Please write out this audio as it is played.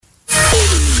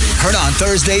Heard on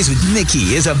Thursdays with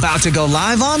Nikki is about to go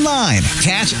live online.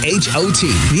 Catch HOT,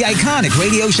 the iconic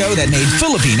radio show that made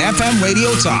Philippine FM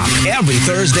radio talk, every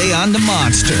Thursday on The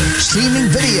Monster. Streaming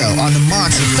video on the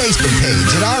Monster Facebook page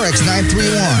at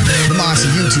RX931, the Monster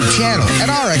YouTube channel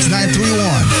at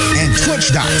RX931, and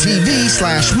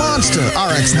twitch.tv/Monster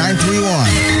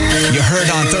RX931. You heard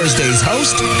on Thursday's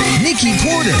host, Nikki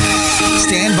Porter.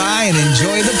 Stand by and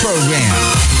enjoy the program.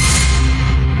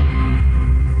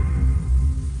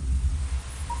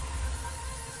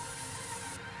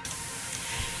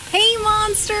 Hey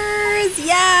Monsters!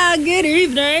 Yeah, good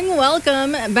evening.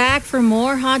 Welcome back for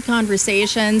more hot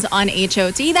conversations on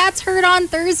HOT. That's Heard on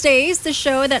Thursdays, the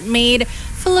show that made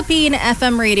Philippine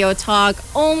FM radio talk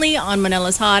only on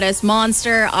Manila's hottest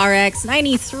Monster RX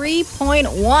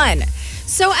 93.1.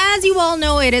 So as you all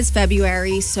know, it is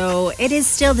February, so it is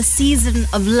still the season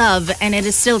of love, and it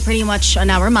is still pretty much on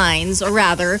our minds, or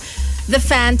rather, the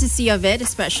fantasy of it,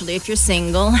 especially if you're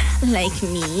single, like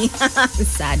me.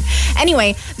 Sad.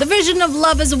 Anyway, the vision of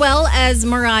love, as well as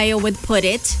Mariah would put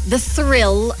it, the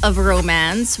thrill of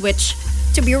romance, which,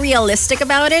 to be realistic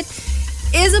about it,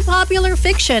 is a popular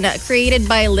fiction created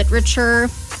by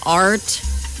literature, art,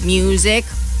 music,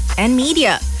 and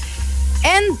media.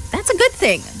 And that's a good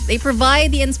thing. They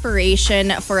provide the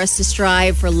inspiration for us to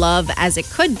strive for love as it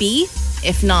could be,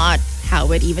 if not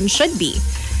how it even should be.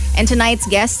 And tonight's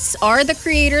guests are the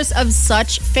creators of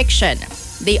such fiction.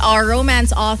 They are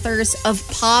romance authors of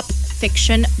pop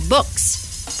fiction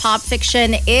books. Pop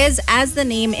fiction is, as the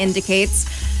name indicates,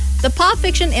 the pop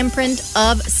fiction imprint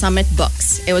of Summit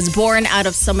Books. It was born out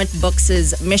of Summit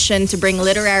Books' mission to bring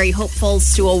literary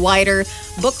hopefuls to a wider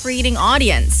book reading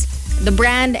audience. The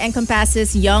brand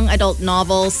encompasses young adult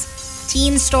novels,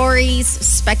 teen stories,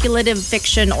 speculative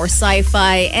fiction or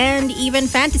sci-fi, and even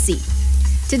fantasy.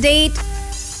 To date,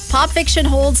 Pop Fiction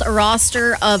holds a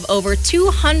roster of over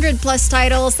 200 plus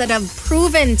titles that have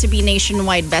proven to be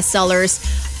nationwide bestsellers,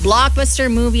 blockbuster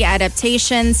movie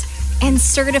adaptations, and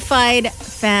certified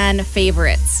fan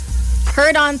favorites.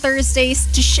 Heard on Thursdays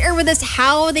to share with us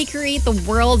how they create the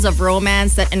worlds of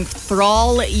romance that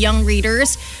enthrall young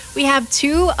readers, we have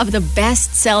two of the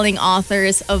best-selling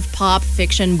authors of pop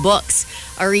fiction books.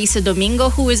 Arisa Domingo,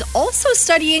 who is also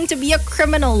studying to be a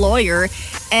criminal lawyer,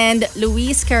 and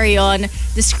Luis Carrion,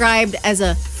 described as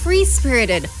a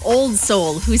free-spirited old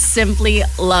soul who simply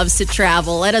loves to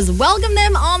travel. Let us welcome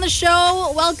them on the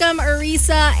show. Welcome,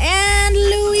 Arisa and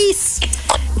Luis.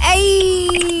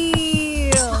 Hey!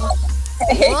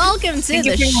 Welcome to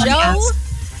the show.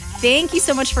 Thank you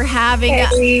so much for having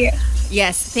us.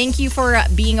 Yes, thank you for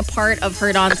being a part of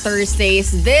Heard on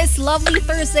Thursdays this lovely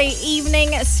Thursday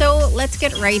evening. So let's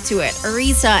get right to it.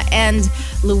 Arisa and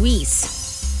Luis,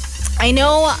 I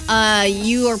know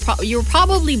you were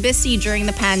probably busy during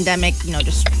the pandemic,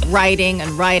 just writing,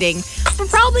 but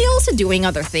probably also doing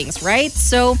other things, right?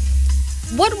 So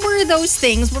what were those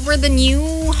things? What were the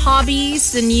new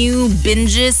hobbies, the new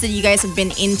binges that you guys have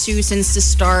been into since the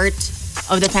start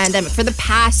of the pandemic for the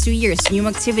past 2 years? New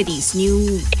activities,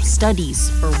 new studies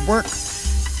or work.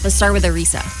 Let's start with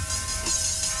Arisa.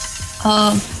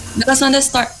 Because when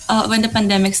the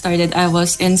pandemic started, I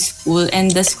was in school,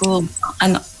 and the school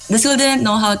didn't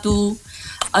know how to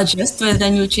adjust with the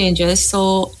new changes.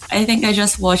 So I think I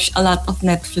just watched a lot of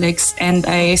Netflix, and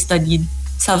I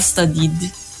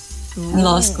self-studied in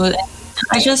law school.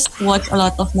 I just watched a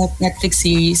lot of Netflix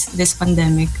series this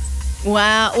pandemic.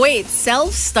 Wow. Wait,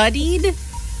 self-studied?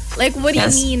 Like, what do you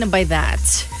mean by that?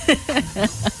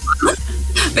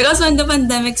 Because when the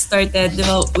pandemic started,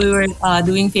 we were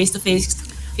doing face-to-face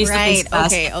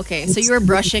class. Okay. So you were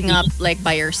brushing up, like,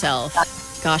 by yourself.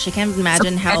 Gosh, I can't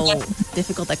imagine how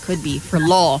difficult that could be for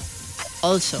law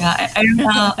also. Yeah,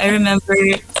 I remember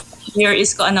here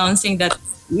Isko announcing that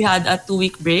we had a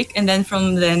 2-week break, and then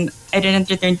from then, I didn't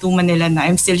return to Manila na.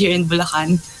 I'm still here in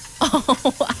Bulacan. Oh,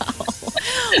 wow.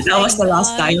 That was the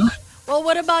last time. Well,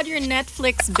 what about your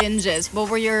Netflix binges? What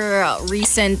were your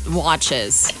recent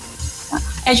watches?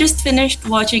 I just finished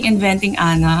watching Inventing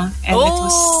Anna. And it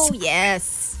was...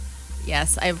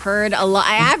 Yes, I've heard a lot.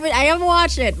 I haven't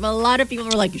watched it, but a lot of people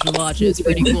were like, you should watch it. It's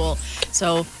pretty cool.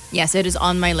 So, yes, it is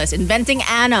on my list. Inventing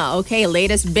Anna. Okay,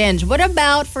 latest binge. What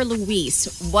about for Luis?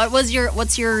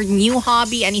 What's your new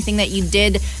hobby? Anything that you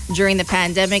did during the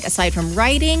pandemic aside from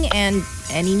writing, and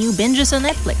any new binges on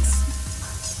Netflix?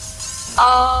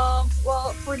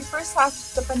 Well, for the first half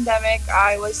of the pandemic,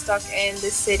 I was stuck in the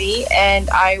city,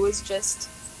 and I was just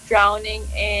drowning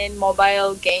in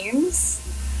mobile games.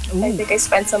 Ooh. I think I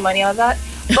spent some money on that.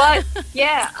 But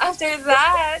yeah, after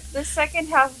that, the second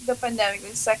half of the pandemic,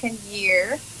 the second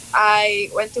year, I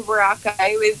went to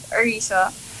Boracay with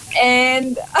Arisa,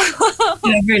 And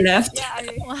Never left. yeah,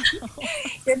 Wow.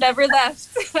 it never left.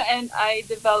 And I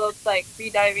developed like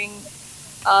freediving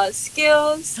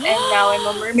skills, and now I'm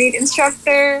a mermaid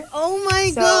instructor. Oh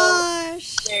my So,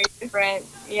 gosh. Very different.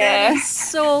 That Yeah. is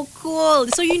so cool.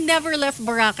 So you never left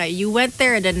Boracay. You went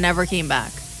there and then never came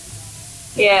back.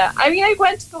 Yeah. I mean, I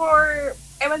went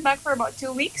back for about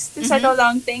 2 weeks to settle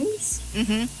down things,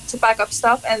 Mm-hmm. to pack up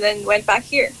stuff, and then went back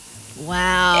here.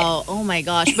 Wow. Oh my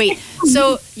gosh. Wait.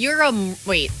 So you're a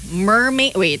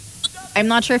mermaid. Wait. I'm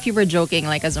not sure if you were joking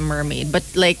like as a mermaid, but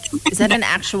like is that an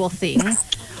actual thing?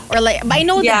 Or like I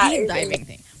know Yeah, the deep it diving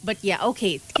thing. But yeah,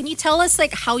 okay. Can you tell us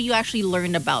like how you actually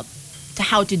learned about to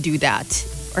how to do that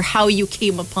or how you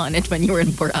came upon it when you were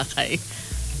in Boracay?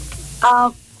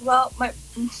 Well,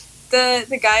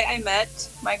 the guy I met,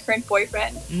 my current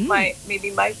boyfriend, my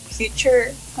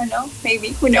future, I don't know, maybe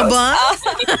who knows? Aba?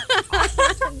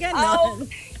 Um, Ganon.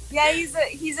 yeah,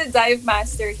 he's a dive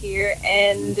master here,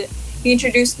 and he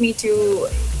introduced me to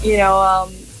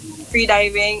free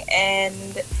diving,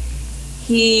 and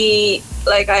he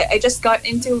I just got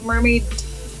into mermaid,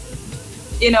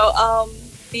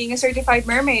 being a certified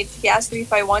mermaid. He asked me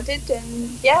if I wanted,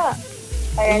 and yeah,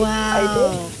 I Wow. did.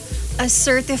 A And it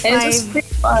certified was pretty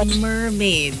fun.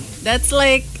 mermaid. That's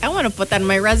like I want to put that in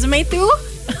my resume too.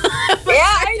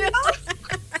 Yeah, I know.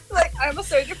 Like, I'm a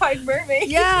certified mermaid.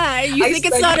 Yeah, you I think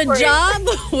it's not studied a for it. job?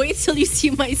 Wait till you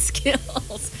see my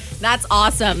skills. That's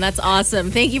awesome. That's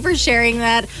awesome. Thank you for sharing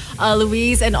that,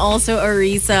 Louise, and also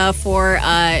Arisa for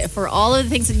all of the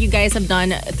things that you guys have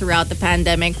done throughout the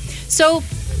pandemic. So,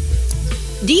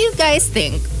 do you guys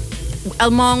think,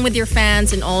 along with your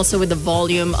fans and also with the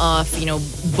volume of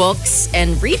books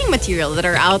and reading material that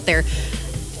are out there,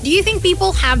 do you think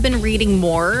people have been reading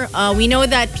more? We know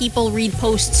that people read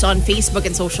posts on Facebook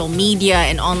and social media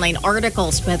and online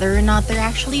articles, whether or not they're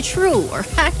actually true or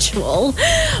factual.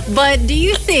 But do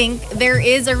you think there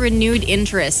is a renewed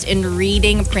interest in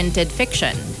reading printed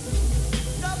fiction?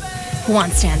 Who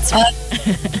wants to answer?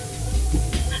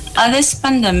 This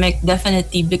pandemic,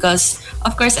 definitely, because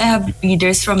of course I have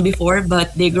readers from before, but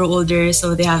they grow older,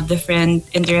 so they have different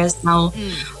interests now.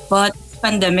 But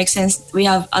pandemic, since we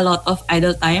have a lot of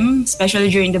idle time,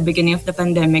 especially during the beginning of the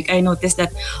pandemic, I noticed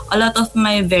that a lot of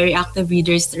my very active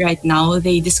readers right now,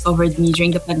 they discovered me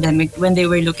during the pandemic when they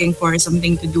were looking for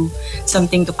something to do,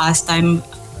 something to pass time.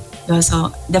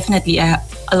 So definitely a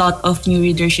lot of new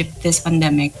readership this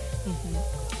pandemic.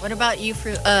 What about you,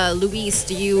 Luis?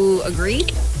 Do you agree?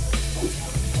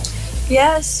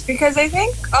 Yes, because I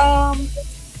think some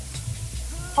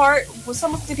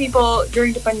of the people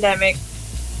during the pandemic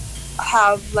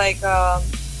have a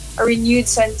renewed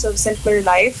sense of simpler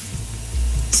life.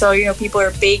 So people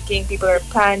are baking, people are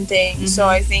planting. So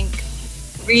I think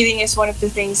reading is one of the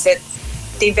things that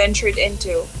they ventured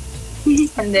into,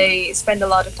 and they spend a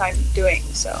lot of time doing.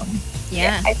 So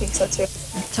Yeah. I think so too.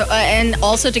 So, and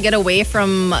also to get away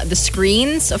from the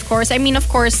screens, of course. I mean, of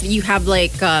course, you have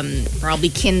probably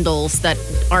Kindles that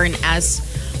aren't as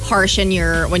harsh when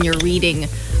you're reading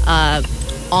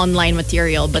online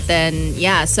material. But then,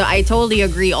 yeah, so I totally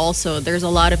agree also. There's a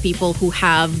lot of people who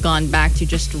have gone back to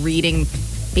just reading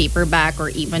paperback or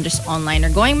even just online or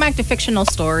going back to fictional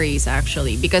stories,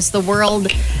 actually, because the world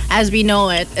as we know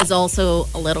it is also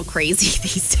a little crazy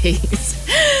these days.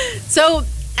 So,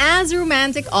 as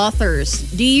romantic authors,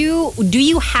 do you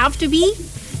have to be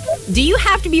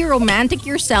romantic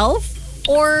yourself,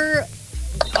 or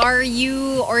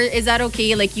is that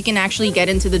okay? Like you can actually get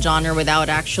into the genre without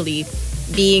actually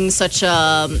being such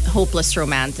a hopeless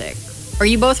romantic. Are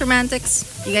you both romantics?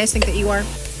 You guys think that you are?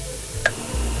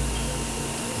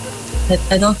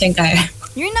 I don't think I am.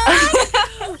 You're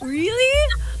not? Really?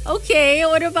 Okay.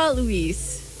 What about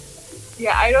Luis?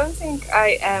 Yeah, I don't think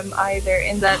I am either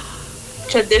in that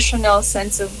traditional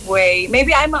sense of way.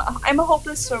 Maybe I'm a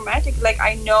hopeless romantic. Like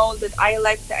I know that I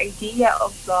like the idea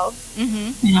of love,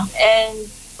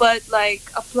 but like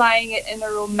applying it in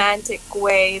a romantic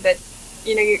way that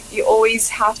you always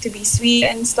have to be sweet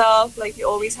and stuff. Like you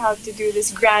always have to do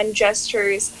this grand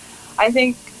gestures. I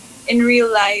think in real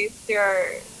life there are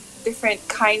different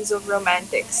kinds of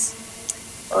romantics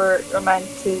or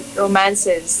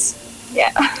romances.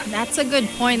 Yeah. That's a good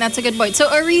point. So,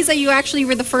 Ariza, you actually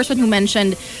were the first one who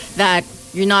mentioned that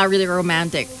you're not really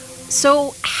romantic.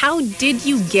 So, how did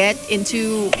you get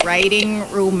into writing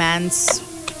romance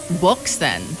books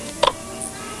then?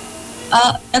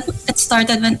 It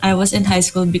started when I was in high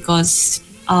school because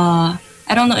I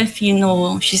don't know if you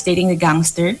know She's Dating the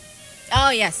Gangster. Oh,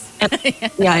 yes.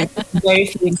 Yeah, it's very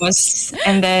famous.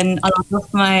 And then a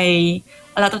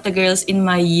lot of the girls in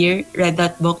my year read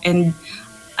that book, and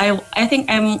I think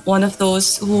I'm one of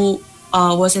those who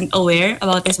wasn't aware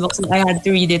about this book, so I had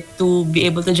to read it to be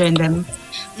able to join them.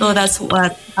 So that's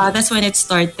when it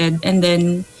started, and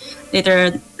then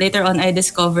later on I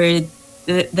discovered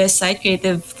the site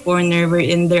Creative Corner,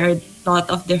 wherein there are a lot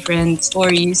of different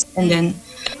stories, and then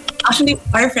actually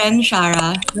our friend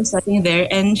Shara was sitting there,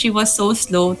 and she was so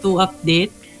slow to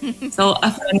update. So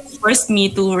a friend forced me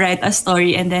to write a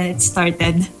story, and then it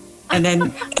started, and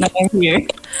then now I'm here.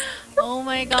 Oh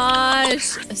my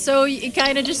gosh. So it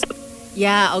kind of just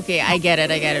yeah, okay, I get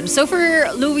it. So for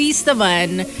Luis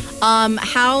naman,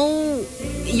 how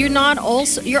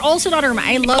you're also not a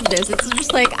I love this. It's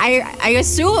just like I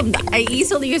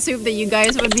easily assumed that you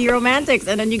guys would be romantics,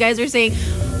 and then you guys are saying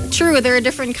true, there are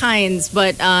different kinds,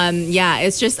 but yeah,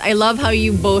 it's just I love how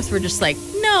you both were just like,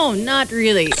 no, not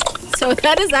really. So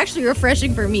that is actually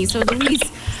refreshing for me. So Luis,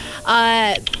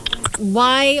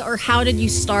 why or how did you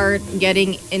start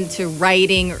getting into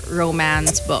writing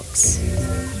romance books?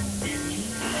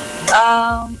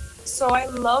 So I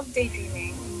love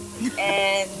daydreaming,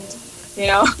 and you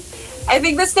know, I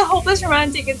think that's the hopeless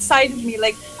romantic inside of me,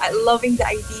 like loving the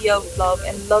idea of love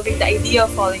and loving the idea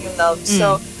of falling in love.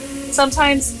 So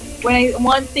sometimes when I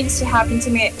want things to happen to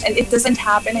me and it doesn't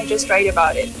happen, I just write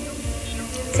about it.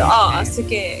 So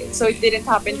okay, so it didn't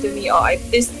happen to me.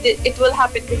 It will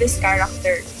happen to this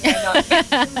character. You know?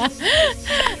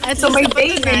 So my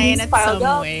daydreams piled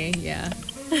up. Yeah.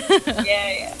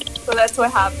 Yeah. So that's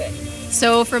what happened.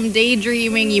 So from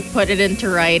daydreaming, you put it into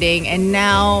writing, and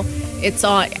now it's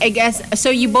on. I guess so.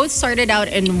 You both started out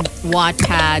in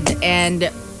Wattpad,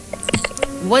 and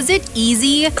was it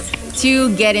easy to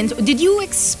get into? Did you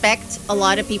expect a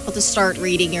lot of people to start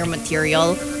reading your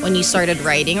material when you started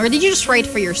writing, or did you just write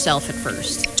for yourself at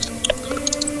first?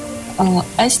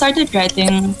 I started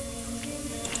writing.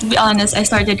 To be honest, I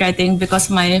started writing because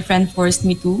my friend forced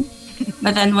me to.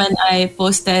 But then when I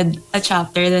posted a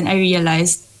chapter, then I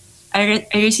realized I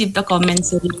received a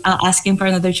comment asking for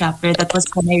another chapter. That was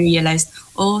when I realized,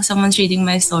 oh, someone's reading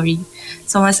my story.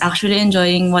 Someone's actually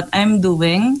enjoying what I'm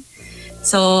doing.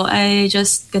 So I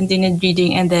just continued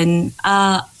reading, and then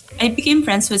I became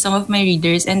friends with some of my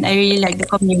readers, and I really like the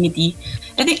community.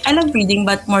 I think I love reading,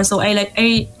 but more so I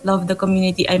love the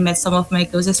community. I met some of my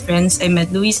closest friends. I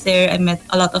met Luis there. I met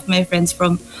a lot of my friends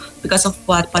because of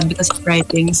Wattpad, because of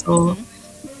writing. So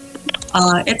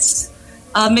it's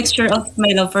a mixture of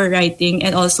my love for writing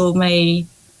and also my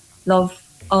love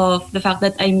of the fact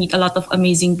that I meet a lot of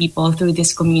amazing people through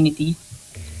this community.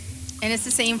 And it's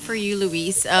the same for you,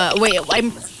 Luis.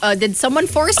 Did someone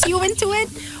force you into it?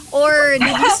 Or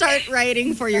did you start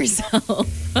writing for yourself?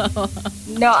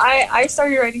 No, I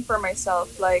started writing for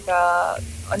myself, like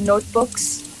on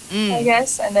notebooks, I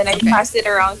guess. And then I passed it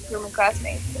around through my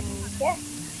classmates. And yeah.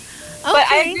 Okay.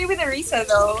 But I agree with Arisa,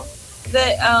 though,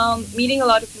 that meeting a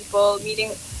lot of people,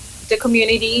 meeting the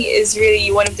community is really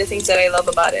one of the things that I love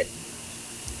about it.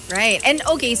 Right. And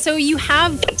okay, so you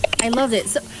have, I love it.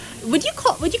 So would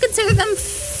you consider them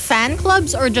fan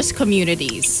clubs or just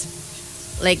communities?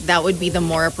 Like that would be the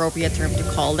more appropriate term to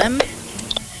call them.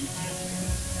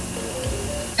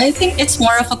 I think it's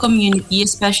more of a community,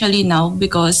 especially now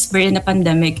because we're in a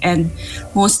pandemic and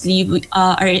mostly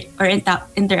our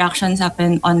interactions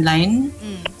happen online.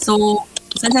 So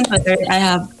since on Twitter, I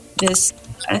have this,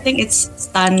 I think it's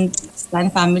Stan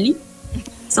family.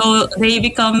 So they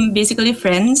become basically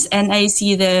friends, and I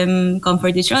see them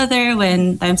comfort each other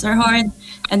when times are hard.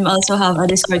 And we also have a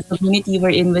Discord community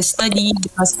wherein we study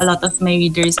because a lot of my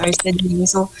readers are studying.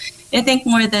 So I think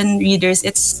more than readers,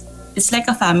 it's like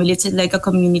a family. It's like a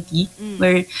community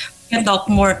where we can talk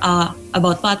more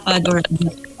about Wattpad or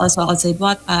also outside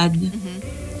Wattpad.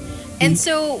 And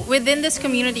so within this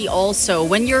community also,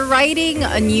 when you're writing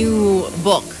a new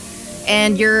book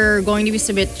and you're going to be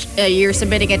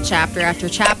submitting it chapter after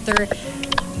chapter,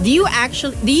 do you ask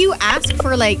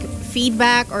for like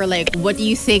feedback, or like what do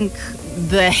you think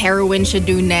the heroine should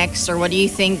do next, or what do you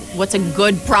think what's a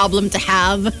good problem to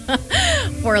have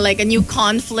for like a new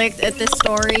conflict at this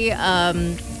story?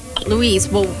 Luis,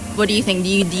 what do you think? Do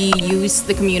you use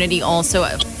the community also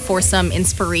for some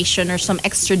inspiration or some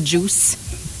extra juice?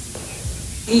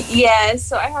 Yeah,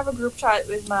 so I have a group chat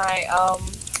with my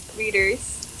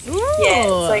readers. Ooh.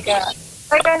 Yeah, it's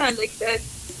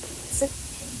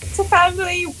it's a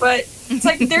family, but it's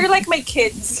like they're like my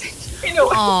kids. You know,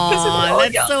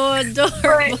 Aww, that's so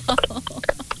adorable.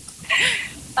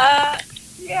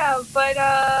 Yeah, but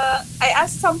I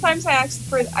ask them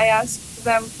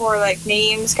for like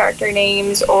names, character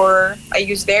names, or I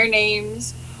use their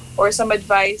names, or some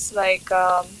advice like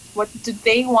what do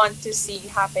they want to see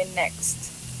happen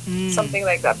next, something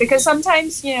like that. Because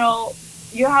sometimes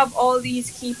you have all these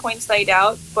key points laid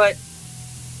out, but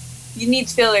you need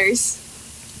fillers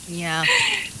Yeah.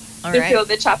 All to right. fill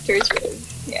the chapters with.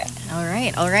 Yeah. All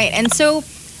right. All right. And so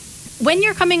when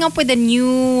you're coming up with a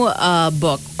new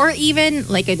book or even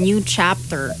like a new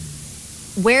chapter,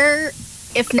 where,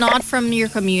 if not from your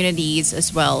communities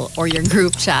as well or your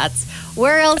group chats,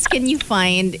 where else can you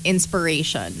find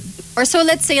inspiration? Or so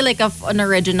let's say like an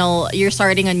original, you're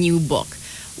starting a new book.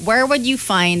 Where would you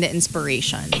find the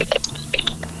inspiration?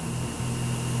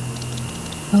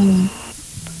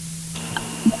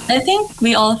 I think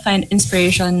we all find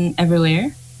inspiration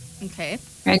everywhere. Okay.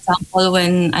 For example,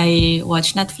 when I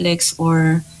watch Netflix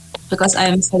or because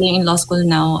I'm studying in law school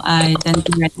now, I tend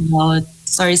to read about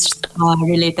stories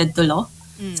related to law.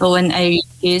 So when I read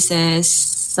cases,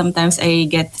 sometimes I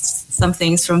get some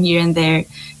things from here and there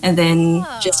and then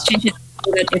just change it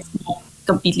so that it's not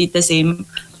completely the same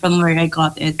from where I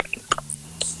got it.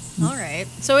 All right.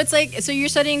 So it's like, so you're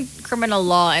studying criminal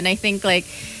law, and I think like,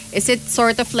 is it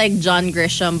sort of like John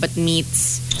Grisham but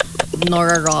meets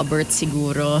Nora Roberts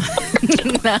siguro?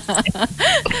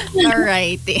 Na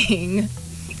writing.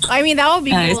 I mean, that would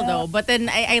be Nice. cool though. But then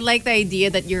I like the idea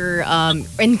that you're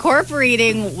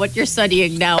incorporating what you're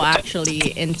studying now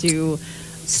actually into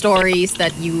stories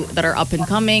that are up and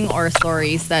coming or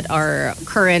stories that are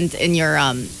current in your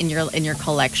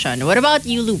collection. What about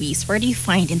you, Luis? Where do you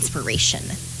find inspiration?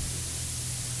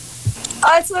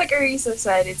 It's like Arisa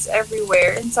said, it's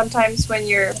everywhere. And sometimes when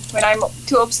I'm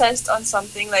too obsessed on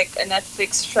something like a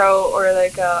Netflix show or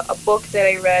like a book that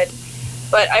I read,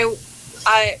 but I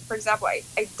for example, I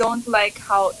don't like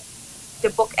how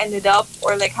the book ended up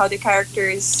or like how the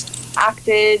characters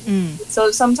acted.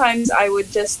 So sometimes I would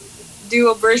just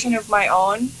do a version of my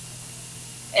own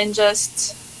and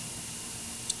just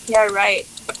write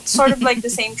sort of like the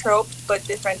same trope but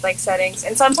different like settings.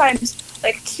 And sometimes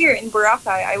like here in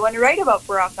Boracay, I want to write about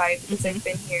Boracay because I've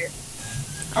been here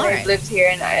and All right. I've lived here,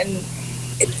 and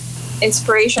it's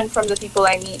inspiration from the people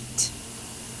I meet.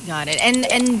 Got it.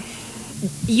 And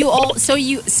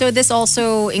so this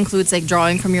also includes like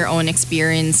drawing from your own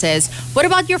experiences. What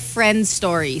about your friends'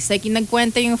 stories? Like yung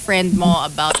nagkwento yung friend mo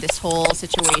about this whole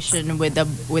situation with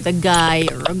a guy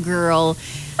or a girl.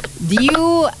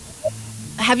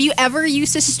 Have you ever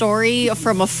used a story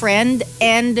from a friend,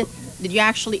 and did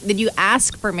you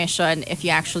ask permission if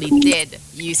you actually did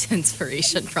use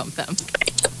inspiration from them?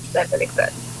 Balik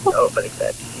that. Oh, balik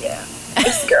that. Yeah.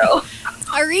 This girl.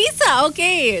 Arisa,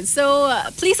 okay. So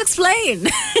please explain.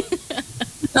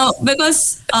 No,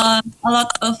 because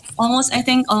almost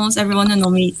everyone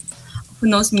who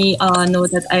knows me know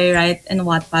that I write in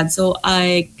Wattpad. So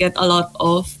I get a lot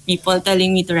of people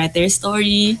telling me to write their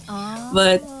story.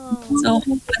 But so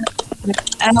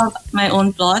I have my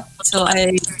own plot, so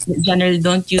I generally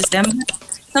don't use them.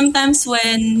 Sometimes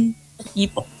when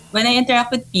I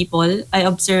interact with people, I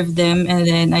observe them and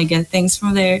then I get things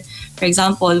from there. For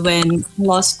example, when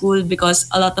law school, because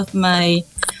a lot of my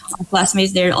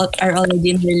classmates there are already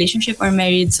in a relationship or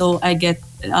married, so I get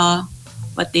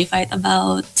what they fight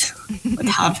about, what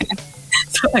happened.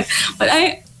 But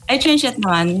I change it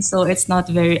naman, so it's not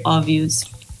very obvious.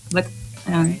 But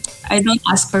I don't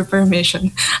ask for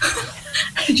permission.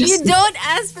 You don't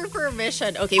ask for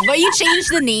permission. Okay, but you change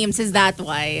the names. Is that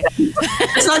why?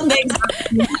 It's not the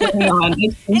And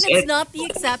it's not the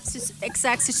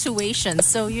exact situation.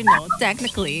 So,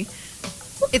 technically,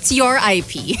 it's your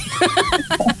IP.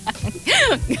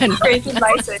 Creative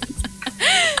license.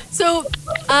 So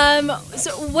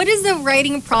what is the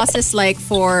writing process like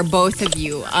for both of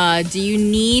you? Do you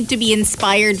need to be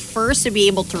inspired first to be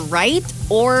able to write?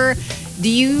 Or do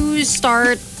you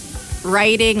start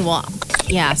writing? Well,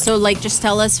 yeah. So just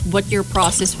tell us what your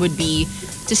process would be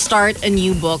to start a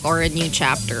new book or a new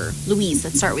chapter. Louise,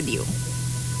 let's start with you.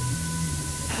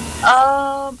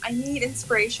 I need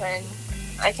inspiration.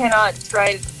 I cannot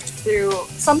write through.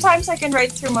 Sometimes I can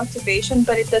write through motivation,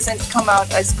 but it doesn't come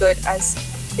out as good as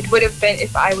it would have been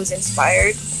if I was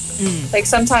inspired. Like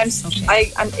sometimes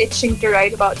I'm itching to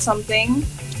write about something,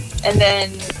 and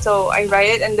then so I write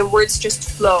it, and the words just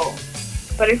flow.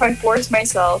 But if I force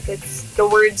myself, the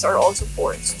words are also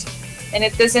forced, and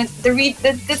it doesn't.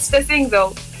 That's the thing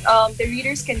though. The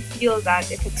readers can feel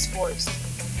that if it's forced,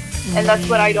 and that's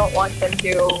what I don't want them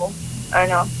to. I don't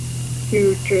know.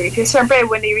 Because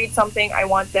when they read something, I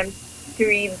want them to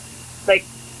read like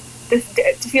to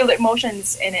feel the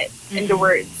emotions in it, in the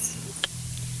words.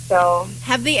 So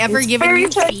have they ever given you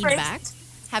inspiration feedback?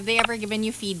 Have they ever given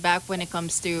you feedback when it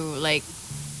comes to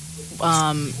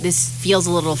this feels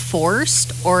a little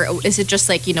forced, or is it just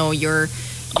your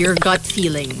gut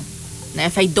feeling? Now,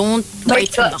 if I don't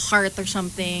write from the heart or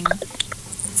something,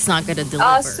 it's not gonna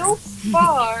deliver. So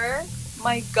far,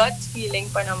 my gut feeling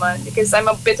pa naman, because I'm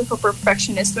a bit of a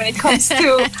perfectionist when it comes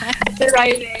to the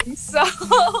writing. So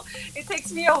it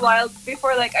takes me a while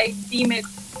before like I deem it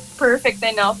perfect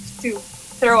enough to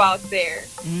throw out there.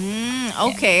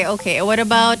 Okay. What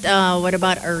about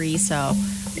Arisa?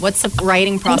 What's the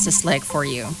writing process like for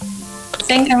you? I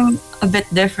think I'm a bit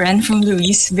different from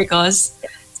Luis because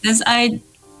since I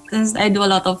do a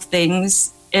lot of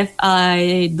things, if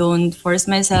I don't force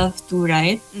myself to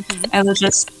write, I will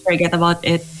just forget about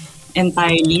it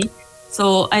entirely.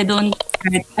 So I don't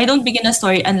begin a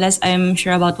story unless I'm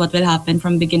sure about what will happen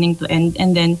from beginning to end,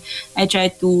 and then I try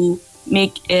to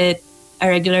make it a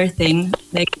regular thing.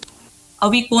 Like a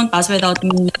week won't pass without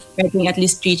me writing at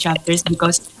least 3 chapters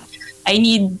because I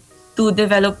need to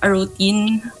develop a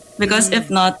routine. Because if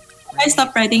not, if I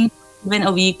stop writing even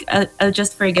a week, I'll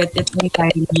just forget it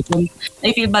entirely. And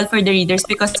I feel bad for the readers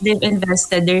because they've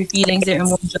invested their feelings, their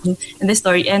emotion in the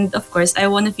story. And of course, I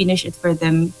want to finish it for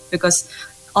them because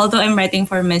although I'm writing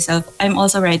for myself, I'm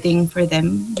also writing for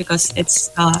them because it's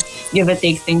a give and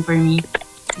take thing for me.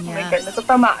 Oh my goodness,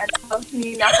 natamaan ako.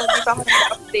 Hindi na ako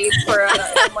update for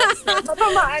months na.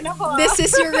 Natamaan ako. This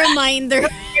is your reminder,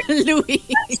 Louis.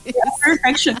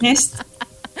 Perfectionist.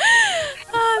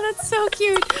 Oh, that's so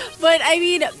cute. But I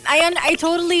mean, I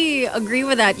totally agree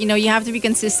with that. You know, you have to be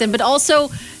consistent, but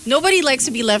also nobody likes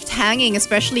to be left hanging,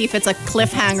 especially if it's a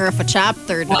cliffhanger of a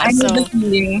chapter. No? I know the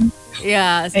feeling.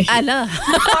 Yeah, Ala.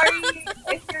 Sorry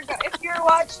if you're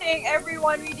watching,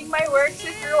 everyone reading my works.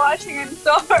 If you're watching, I'm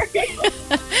sorry.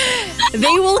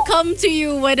 They will come to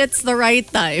you when it's the right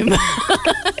time.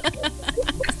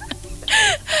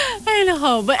 I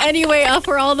know. But anyway,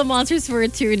 for all the monsters who are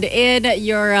tuned in,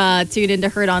 you're tuned in to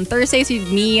Heard on Thursdays with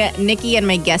me, Nikki, and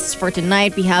my guests for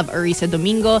tonight. We have Arisa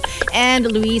Domingo and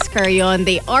Luis Carrion.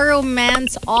 They are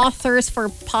romance authors for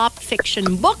pop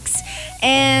fiction books.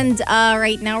 And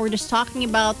right now, we're just talking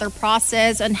about their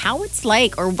process and how it's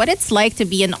like, or what it's like to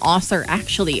be an author,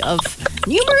 actually, of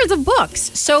numerous of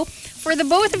books. So for the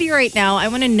both of you right now, I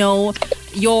want to know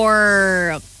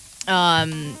your...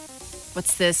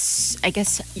 what's this? I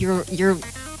guess your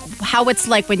how it's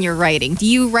like when you're writing. Do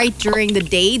you write during the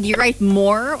day? Do you write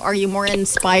more? Are you more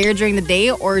inspired during the day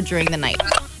or during the night?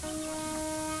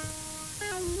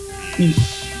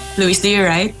 Luis, do you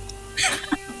write?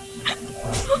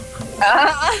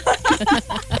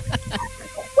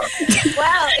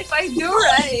 Well, if I do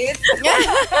write,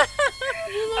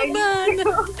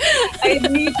 I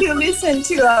need to listen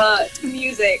to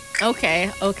music.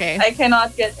 Okay. I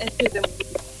cannot get into the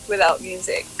mood without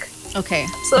music. Okay.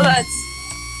 So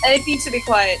and it needs to be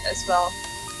quiet as well.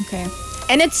 Okay.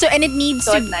 And it needs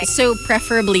so to at night. so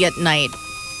preferably at night.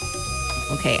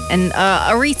 Okay. And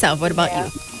Arisa, what about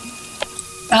you?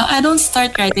 I don't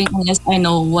start writing unless I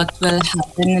know what will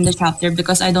happen in the chapter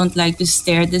because I don't like to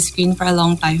stare at the screen for a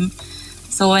long time.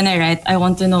 So when I write, I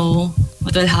want to know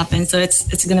what will happen. So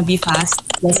it's gonna be fast,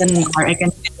 less than an hour. I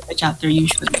can finish the chapter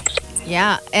usually.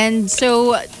 Yeah. And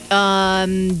so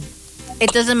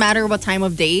it doesn't matter what time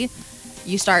of day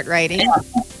you start writing.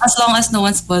 As long as no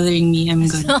one's bothering me, I'm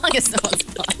good. As long as no one's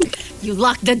bothering. You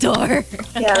lock the door.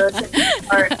 Yeah, that's the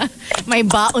part. May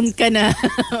baon ka na.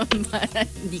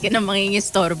 Hindi ka na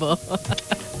mangingistorbo.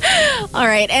 All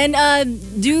right. And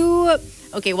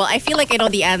okay, well, I feel like I know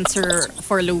the answer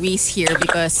for Luis here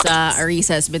because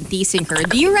Arisa has been teasing her.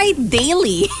 Do you write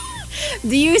daily?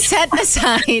 Do you set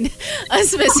aside a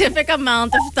specific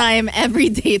amount of time every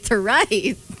day to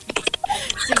write?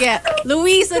 Sige,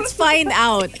 Luis, let's find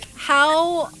out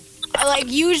how, like,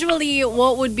 usually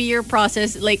what would be your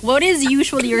process? Like, what is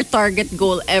usually your target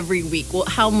goal every week?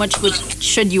 How much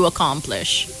should you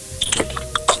accomplish?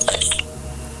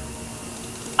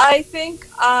 I think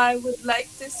I would like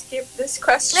to skip this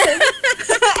question.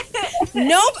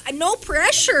 No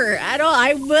pressure at all.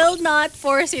 I will not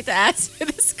force you to answer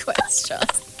this question.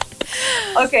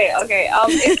 Okay.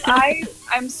 If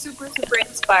I'm super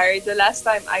inspired. The last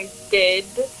time I did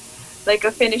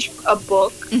finish a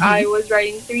book, I was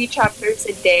writing 3 chapters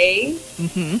a day.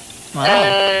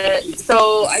 Wow.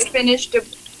 So I finished the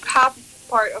half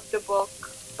part of the book,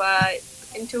 but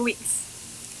in 2 weeks.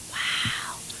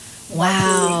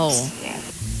 Wow. 2 weeks. Yeah.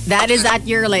 That is at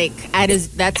your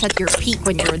that's at your peak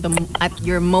when you're at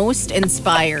your most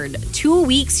inspired. 2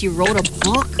 weeks you wrote a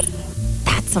book.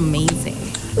 That's amazing.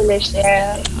 Finished,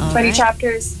 yeah. 20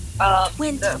 chapters.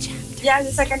 20 chapters. Yeah,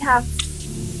 the second half.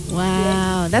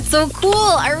 Wow, that's so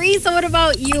cool. Arisa, what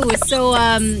about you? So,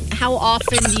 how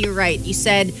often do you write? You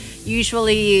said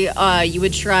usually you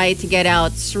would try to get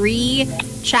out 3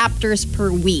 chapters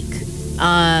per week.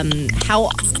 How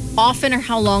often or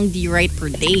how long do you write per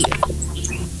day?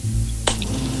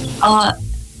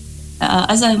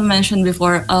 as I mentioned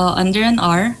before, under an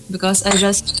hour because I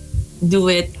just do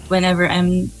it whenever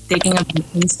I'm taking a break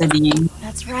and studying.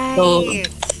 That's right. So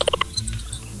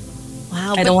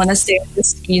wow. I don't want to stay on the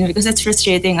screen because it's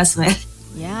frustrating as well.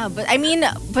 Yeah, but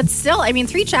still,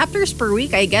 3 chapters per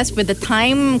week, I guess, with the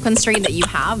time constraint that you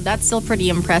have, that's still pretty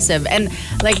impressive. And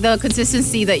like the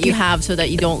consistency that you have so that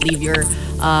you don't leave your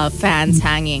fans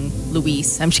hanging,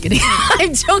 Luis. I'm just kidding.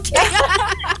 I'm joking.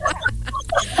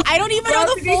 I don't even know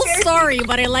the full story,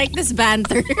 but I like this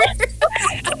banter.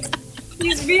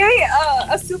 She's very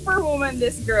a superwoman,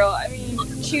 this girl. I mean,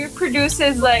 she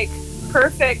produces like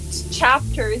perfect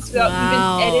chapters without even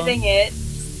editing it.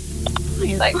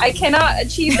 Like, I cannot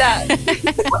achieve that.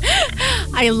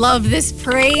 I love this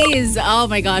praise. Oh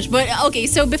my gosh. But okay,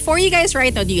 so before you guys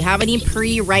write though, do you have any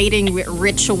pre-writing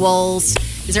rituals?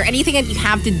 Is there anything that you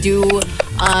have to do?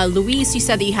 Luis, you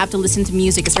said that you have to listen to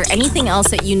music. Is there anything else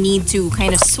that you need to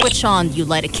kind of switch on? Do you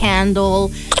light a candle?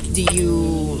 Do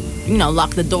you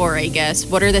lock the door, I guess?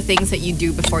 What are the things that you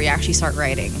do before you actually start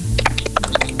writing?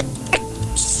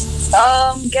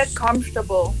 Get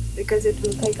comfortable because it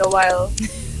will take a while.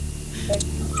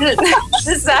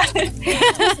 just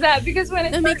that because when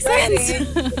it makes sense. Writing,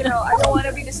 I don't want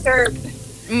to be disturbed.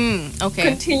 Okay.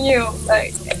 Continue.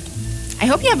 Like, I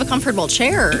hope you have a comfortable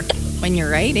chair when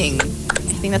you're writing.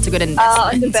 I think that's a good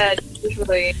investment. on the bed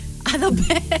usually. On the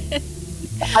bed.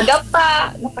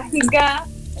 Nagapa, nakahiga.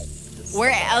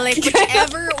 Where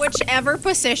whichever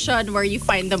position where you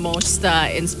find the most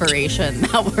inspiration,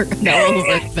 that will work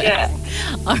best. Yeah.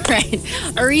 All right,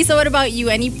 Arisa, what about you?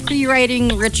 Any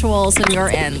pre-writing rituals on your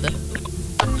end?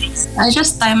 I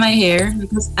just tie my hair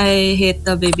because I hate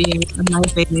the baby hairs on my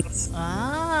face.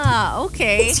 Ah,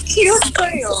 okay. It's cute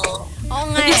kayo. Oo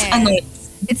nga eh.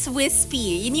 It's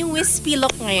wispy. Yun yung wispy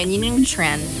look ngayon. Yun yung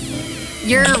trend.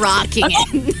 You're rocking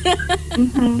it.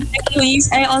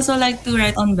 Anyways, I also like to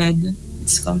write on bed.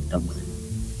 It's comfortable.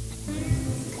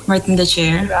 Write in the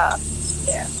chair.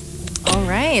 Yeah. All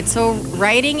right. So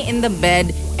writing in the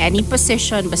bed, any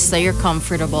position, basta you're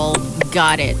comfortable.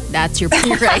 Got it. That's your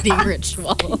pre-writing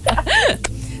ritual.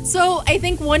 So I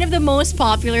think one of the most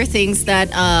popular things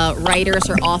that writers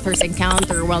or authors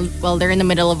encounter while they're in the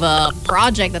middle of a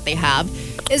project that they have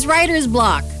is writer's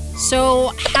block.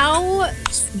 So how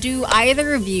do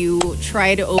either of you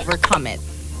try to overcome it?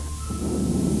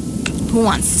 Who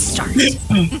wants to start?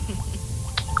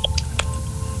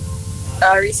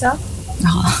 Risa?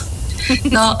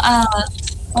 No,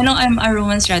 I know I'm a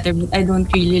romance writer, but I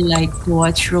don't really like to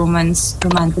watch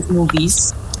romantic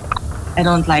movies. I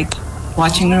don't like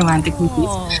watching romantic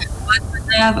movies. But when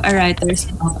I have a writer's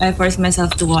block, I force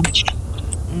myself to watch.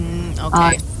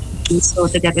 Okay. So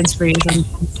to get inspiration,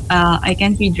 I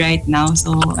can't read right now,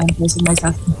 so I'm forcing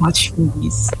myself to watch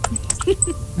movies.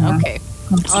 Okay.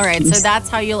 All right. So that's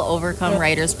how you'll overcome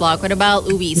writer's block. What about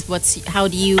Luis? How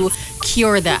do you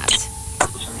cure that?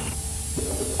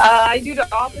 I do the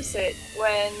opposite.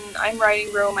 When I'm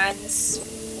writing romance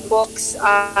books,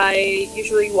 I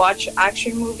usually watch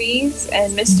action movies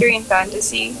and mystery and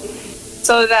fantasy,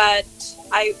 so that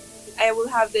I will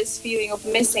have this feeling of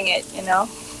missing it.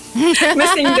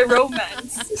 Missing the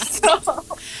romance. So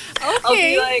I'll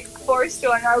be like forced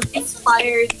to, and I'll be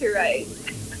inspired to write.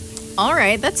 All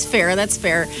right, that's fair. That's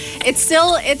fair. It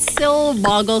still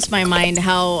boggles my mind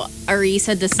how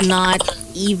Arisa does not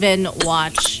even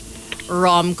watch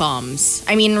rom-coms.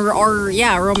 I mean,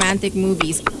 romantic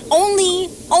movies. Only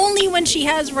when she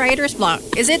has writer's block.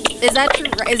 Is that true?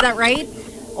 Is that right?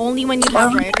 Only when you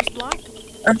have writer's block?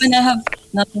 Or when I have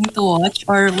nothing to watch,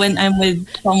 or when I'm with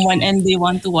someone and they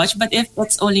want to watch. But if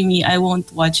it's only me, I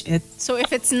won't watch it. So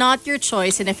if it's not your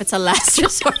choice and if it's a last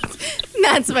resort,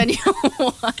 that's when you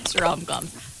watch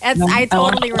rom-coms. I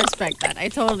totally respect that.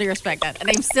 And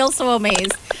I'm still so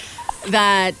amazed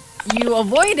that you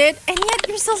avoid it, and yet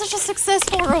you're still such a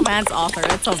successful romance author.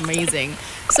 That's amazing.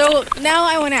 So now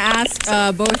I want to ask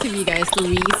both of you guys,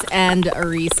 Luis and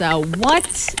Arisa,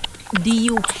 what do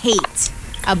you hate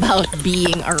about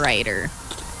being a writer?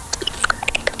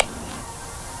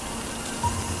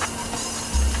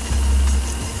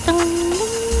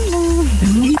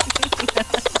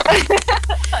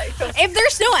 If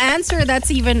there's no answer, that's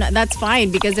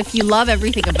fine, because if you love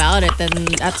everything about it, then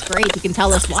that's great. You can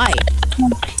tell us why.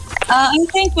 I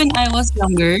think when I was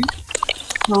younger,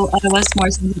 so I was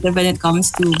more sensitive when it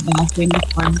comes to bashing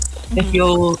before. If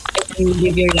you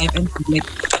live your life in public,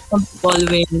 some people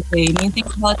will say mean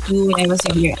things about you. When I was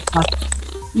younger, it got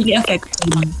really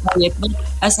affected me. But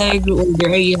as I grew older,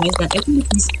 I realized that I think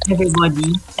it's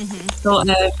everybody. So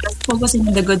just focusing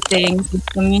on the good things, the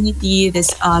community, the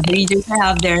readers I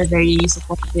have, they're very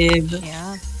supportive.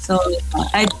 Yeah. So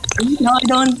I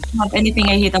don't have anything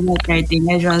I hate about writing.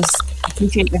 I just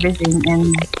appreciate everything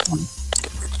and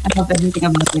I love everything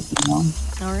about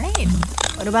it. All right.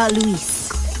 What about Luis?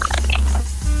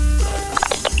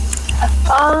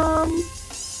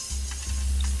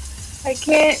 I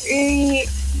can't really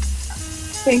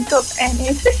think of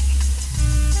anything.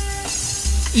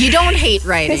 You don't hate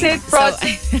writing. Because it brought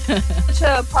such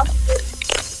a positive.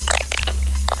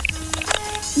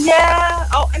 Yeah.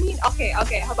 Oh, I mean, okay. How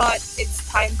about it's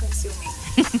time consuming?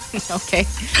 Okay.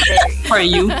 For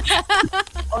you.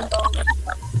 Oh no.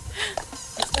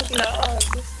 It's like loud.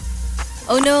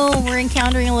 Oh no, we're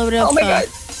encountering a little bit of Oh my God.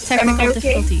 technical Am I okay?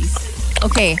 difficulties.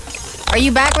 Okay. Are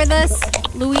you back with us,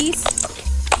 Luis?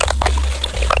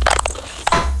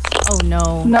 Oh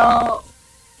no. No.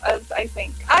 I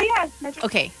think. Yeah. Metro-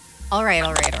 Okay. All right.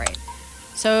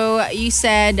 So you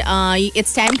said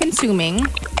it's time consuming,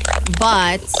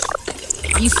 but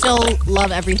you still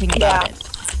love everything about it.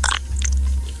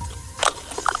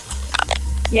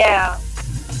 Yeah.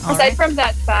 All Aside right. from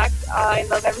that fact, I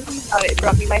love everything about it. It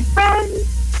brought me my friends.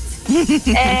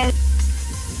 And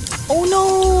Oh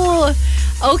no.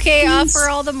 Okay, for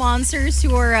all the monsters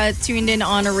who are tuned in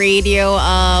on a radio,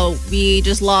 we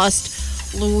just lost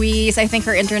Louise. I think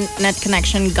her internet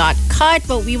connection got cut,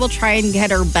 but we will try and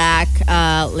get her back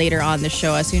later on the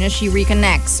show as soon as she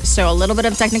reconnects. So a little bit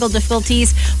of technical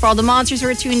difficulties for all the monsters who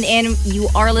are tuned in. You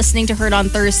are listening to Heard on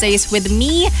Thursdays with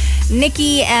me,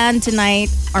 Nikki, and tonight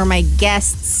are my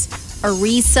guests,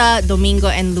 Arisa Domingo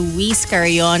and Luis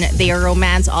Carrion. They are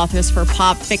romance authors for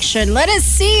pop fiction. Let us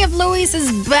see if Luis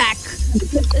is back.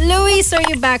 Luis, are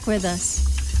you back with us?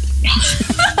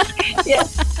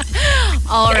 yes,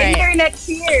 All the right. internet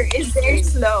here is very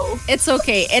slow. It's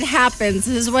okay. It happens.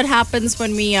 This is what happens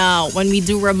when we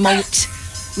do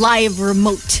live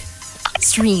remote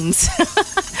streams.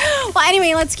 Well,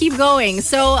 anyway, let's keep going.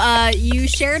 So, you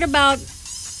shared about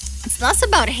it's less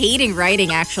about hating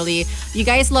writing. Actually, you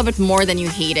guys love it more than you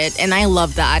hate it, and I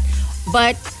love that.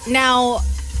 But now,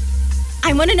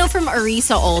 I want to know from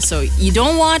Arisa also. You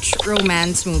don't watch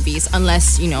romance movies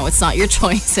unless it's not your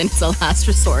choice and it's a last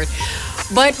resort.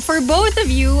 But for both of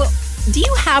you, do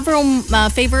you have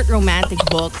favorite romantic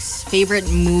books, favorite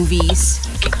movies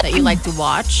that you like to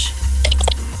watch?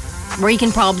 Where you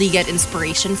can probably get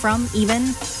inspiration from,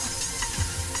 even?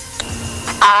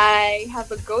 I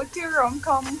have a go-to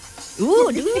rom-com,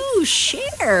 Ooh,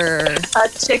 share. a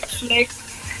chick flick.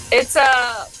 It's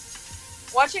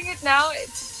watching it now.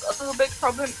 It's a little bit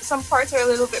Some parts are a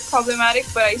little bit problematic,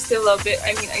 but I still love it.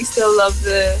 I mean, I still love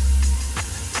the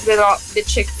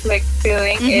chick flick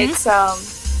feeling. Mm-hmm. It's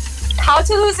How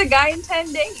to Lose a Guy in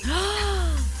 10 Days.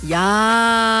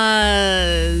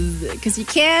 Yes, because you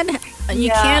can't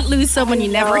lose someone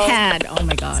you never had. Oh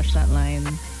my gosh, that line.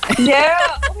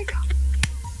 Yeah. Oh my god.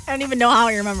 I don't even know how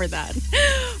I remember that.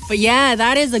 But yeah,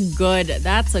 that's a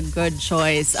good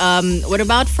choice. What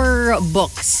about for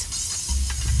books?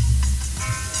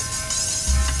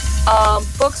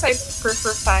 Books I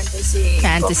prefer fantasy.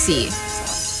 Fantasy.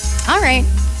 Books. All right.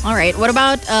 What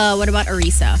about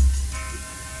Arisa?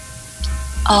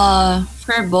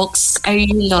 For books, I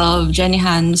really love Jenny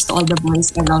Han's To All the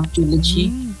Boys I Love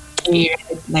trilogy. I read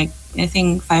it I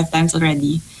think 5 times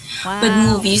already. Wow. With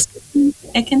movies,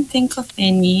 I can think of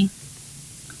any.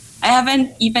 I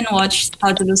haven't even watched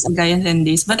How to Lose a Guy in 10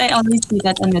 Days, but I always see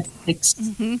that on Netflix.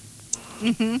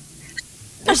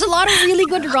 There's a lot of really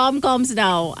good rom-coms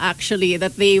now, actually,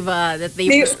 that they've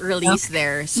released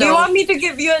there. So Do you want me to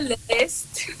give you a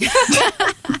list?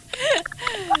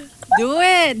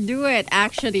 do it.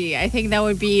 Actually, I think that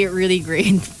would be really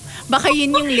great. Baka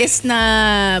yun yung list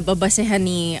na babasehan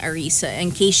ni Arisa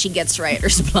in case she gets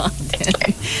writer's block.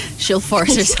 Then she'll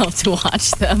force herself to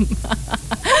watch them.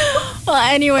 Well,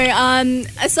 anyway,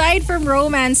 aside from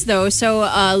romance though, so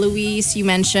Luis, you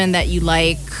mentioned that you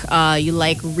like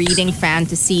reading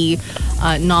fantasy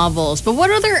novels. But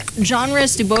what other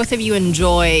genres do both of you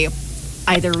enjoy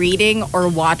either reading or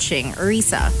watching?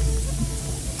 Arisa?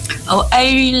 Oh, I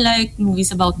really like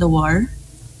movies about the war.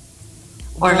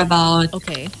 Or about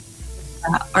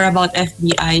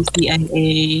FBI,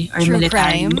 CIA, or True military.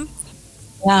 crime?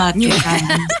 Yeah, true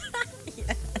crime.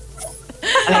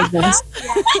 I like those.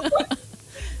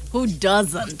 Who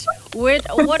doesn't? What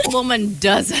woman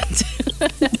doesn't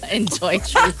enjoy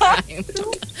true crime?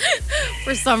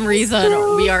 For some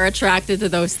reason, we are attracted to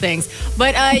those things.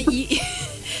 But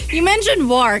you mentioned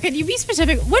war. Can you be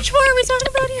specific? Which war are we talking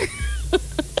about here?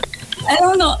 I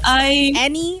don't know.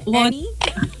 Any?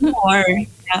 War.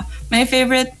 Yeah. My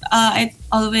favorite, I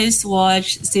always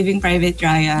watch Saving Private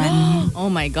Ryan. Oh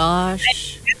my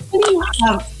gosh.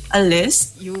 I a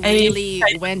list. You I really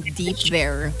went deep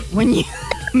there when you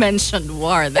mentioned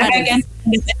war. If That I is can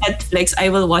find it on Netflix, I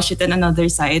will watch it on another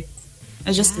site.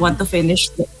 I just want to finish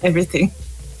everything.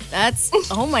 That's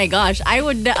oh my gosh! I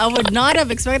would not have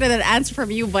expected an answer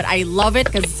from you, but I love it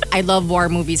because I love war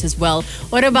movies as well.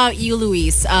 What about you,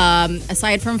 Luis?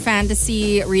 Aside from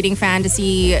fantasy, reading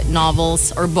fantasy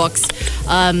novels or books,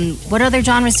 what other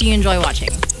genres do you enjoy watching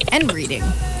and reading?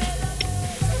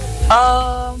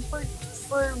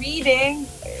 For reading,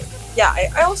 yeah,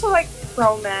 I also like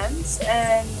romance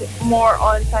and more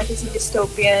on fantasy,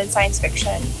 dystopian, science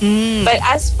fiction. But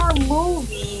as for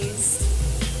movies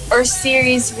or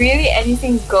series, really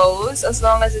anything goes as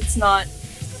long as it's not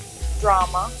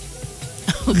drama.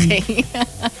 Okay.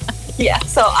 Yeah,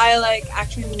 so I like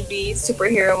action movies,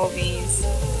 superhero movies,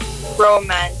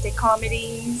 romantic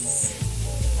comedies,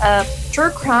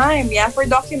 true crime. Yeah, for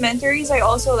documentaries, I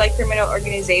also like criminal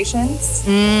organizations.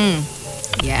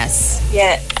 Yes.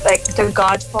 Yeah, like The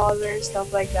Godfather,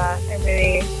 stuff like that.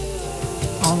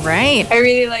 All right. I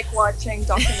really like watching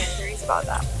documentaries about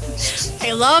that.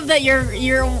 I love that your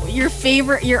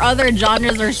other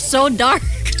genres are so dark.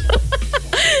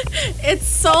 It's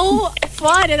so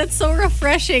fun and it's so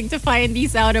refreshing to find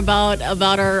these out about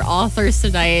our authors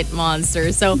tonight,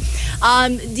 Monster. So,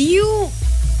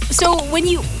 when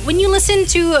you listen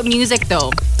to music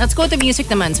though, let's go to music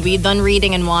naman. So we've done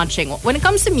reading and watching. When it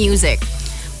comes to music,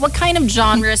 what kind of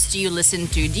genres do you listen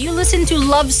to? Do you listen to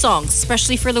love songs,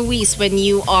 especially for Luis when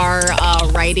you are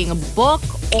writing a book,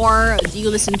 or do you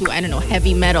listen to, I don't know,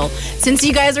 heavy metal? Since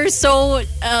you guys are so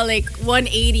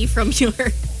 180 from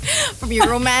your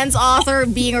romance author,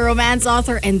 being a romance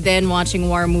author, and then watching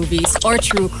war movies or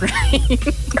true crime.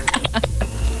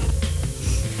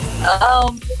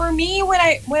 For me,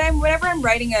 whenever I'm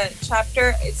writing a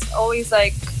chapter, it's always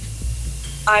like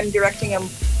I'm directing a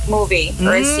movie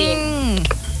or a scene.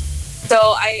 So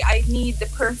I need the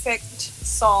perfect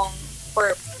song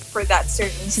for that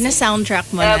certain scene.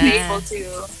 Sina-soundtrack mo I'll na. be able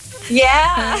to.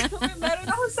 Yeah! Meron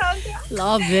ako soundtrack.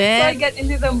 Love So I it. get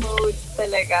into the mood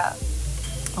talaga.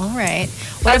 All right.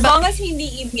 As long as hindi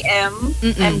EDM,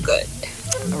 I'm good.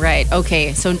 Right.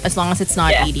 Okay. So as long as it's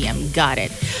not Yeah. EDM, got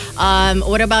it.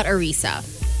 What about Arisa?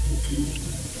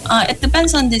 It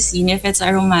depends on the scene. If it's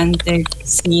a romantic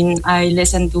scene, I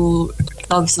listen to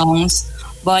love songs.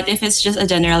 But if it's just a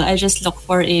general, I just look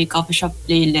for a coffee shop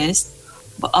playlist.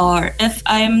 Or if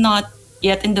I'm not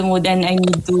yet in the mood and I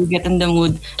need to get in the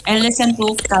mood, I listen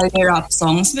to Calgary rap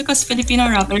songs because Filipino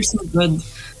rap are so good.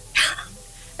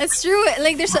 That's true.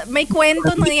 Like may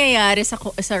kwento nangyayari sa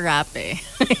rap eh.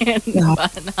 Diba?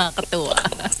 Nakakatuwa.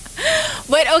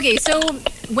 But okay, so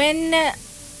when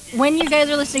you guys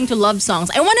are listening to love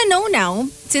songs, I want to know now,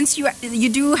 since you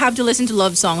do have to listen to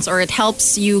love songs, or it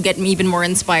helps you get even more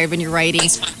inspired when you're writing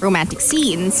romantic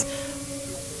scenes.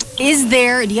 Do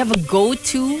you have a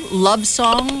go-to love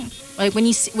song? Like when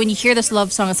you hear this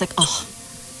love song, it's like, oh,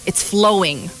 it's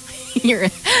flowing.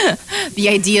 The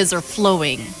ideas are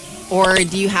flowing. Or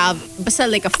do you have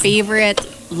like a favorite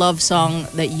love song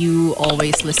that you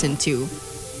always listen to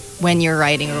when you're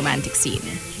writing a romantic scene?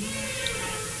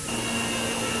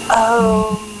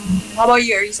 How about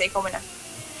you, Arisa? Ikaw muna.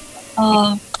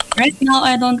 Right now,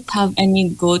 I don't have any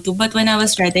go-to, but when I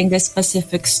was writing this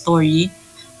specific story,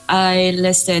 I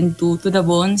listened to the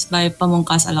Bones by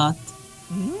Pamungkas a lot.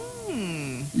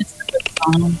 It's a good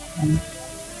song.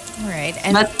 All right.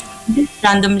 And But just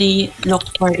randomly look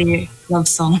for a love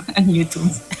song on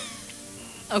YouTube.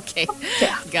 okay,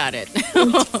 got it.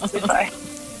 Goodbye.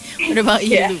 What about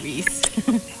you, Yeah. Luis?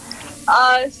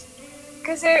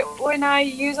 Because when I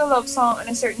use a love song on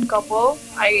a certain couple,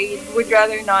 I would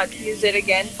rather not use it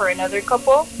again for another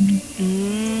couple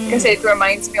because it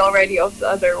reminds me already of the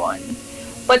other one.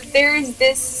 But there's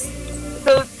this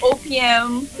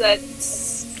OPM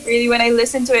that's really, when I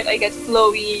listen to it, I get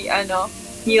flowy,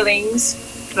 feelings,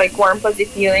 like warm, fuzzy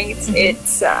feelings.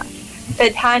 It's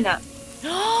Tadhana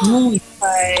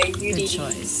by Good UDD.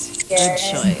 choice.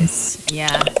 Yes. Good choice.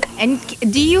 Yeah. And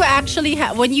do you actually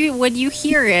when you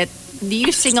hear it, do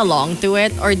you sing along to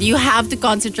it, or do you have to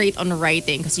concentrate on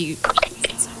writing? Because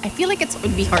I feel like it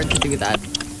would be hard to do that,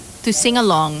 to sing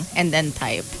along and then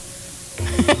type.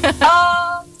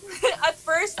 At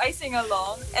first I sing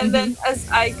along, and then as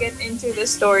I get into the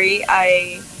story,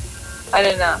 I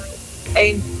don't know,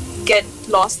 I get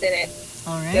lost in it.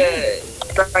 All right.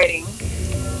 The writing.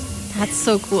 That's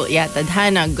so cool. Yeah,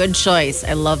 Tadhana, good choice.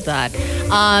 I love that.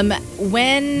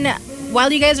 While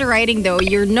you guys are writing, though,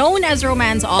 you're known as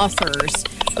romance authors,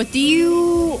 but do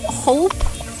you hope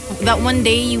that one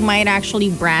day you might actually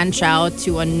branch out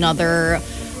to another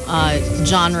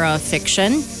genre of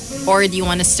fiction? or do you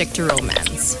want to stick to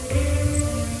romance?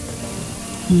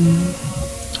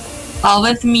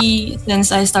 With me,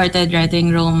 since I started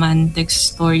writing romantic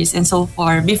stories, and so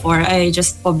far before I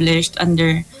just published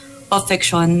under pop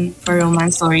fiction for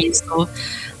romance stories. So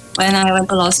when I went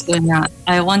to law school,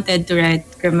 I wanted to write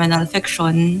criminal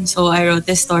fiction. So I wrote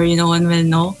this story no one will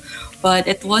know, but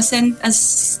it wasn't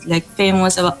as like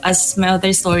famous as my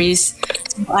other stories.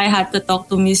 So I had to talk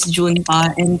to Miss June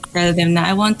pa and tell them that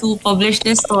I want to publish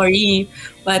this story,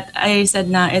 but I said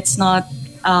it's not.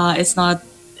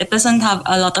 It doesn't have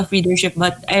a lot of readership,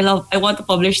 but I want to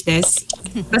publish this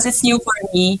because it's new for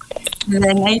me. And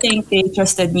then I think they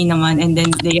trusted me naman, and then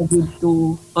they agreed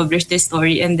to publish this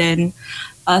story. And then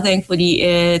thankfully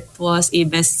it was a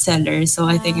bestseller. So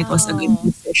I think it was a good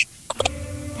decision.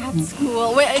 That's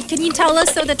cool. Wait, can you tell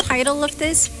us though the title of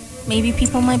this? Maybe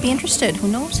people might be interested. Who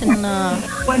knows? And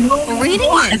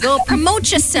reading it. Go promote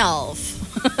yourself.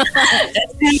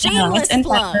 Shameless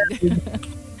plug.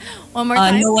 One more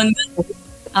time. No one will know.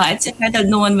 It's entitled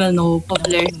No One Will Know,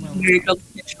 published under Pop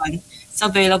Fiction. It's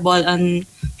available on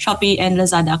Shopee and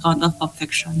Lazada account of Pop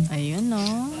Fiction. Ayun,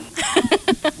 no?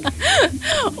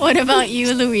 What about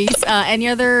you, Luis? Any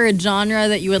other genre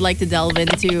that you would like to delve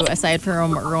into aside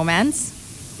from romance?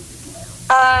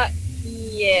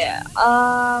 Yeah.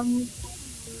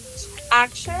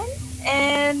 Action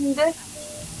and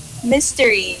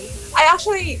mystery. I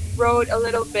actually wrote a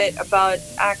little bit about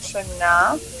action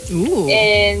now. Ooh.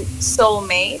 In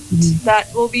Soulmate.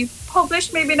 That will be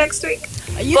published maybe next week.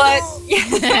 Yeah,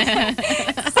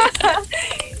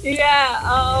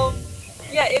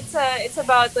 it's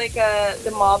about like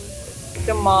the mob,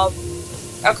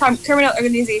 criminal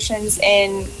organizations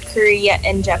in Korea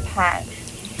and Japan.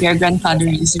 Your grandfather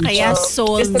is Soulmate. Yeah,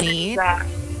 Soulmate.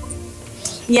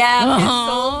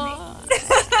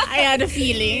 I had a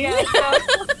feeling.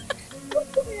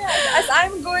 As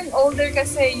I'm going older,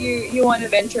 kasi you want to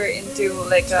venture into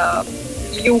like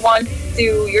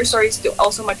your stories to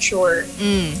also mature.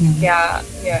 Yeah.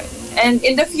 And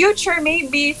in the future,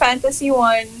 maybe fantasy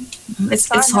one. It's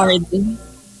hard.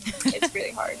 It's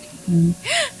really hard.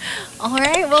 All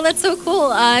right. Well, that's so cool.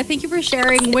 Thank you for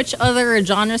sharing which other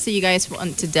genres that you guys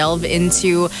want to delve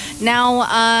into. Now,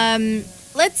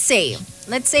 let's say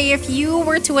if you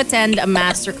were to attend a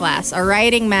masterclass, a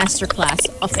writing masterclass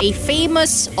of a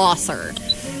famous author,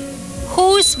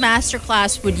 whose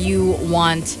masterclass would you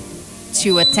want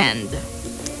to attend?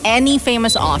 Any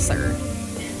famous author?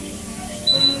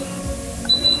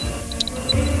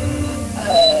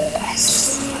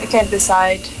 I can't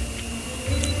decide.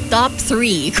 Top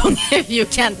 3, if you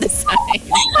can't decide.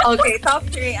 Okay, top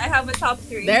 3. I have a top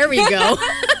 3. There we go.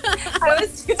 I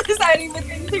was deciding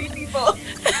between 3 people.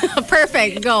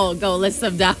 Perfect. Go. List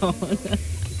them down.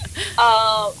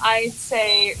 I'd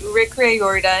say Rick Ray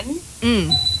Jordan.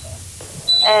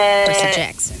 Percy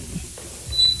Jackson.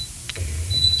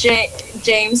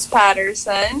 James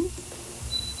Patterson.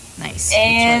 Nice.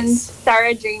 And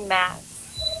Sarah J. Maas.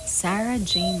 Sarah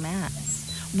J. Maas.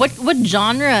 What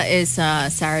genre is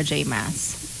Sarah J.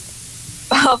 Maas?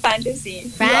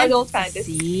 Fantasy. Adult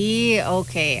fantasy.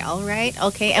 Okay. All right.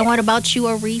 Okay. And what about you,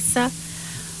 Arisa?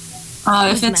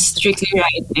 If it's strictly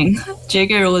writing,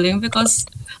 J.K. Rowling, because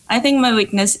I think my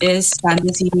weakness is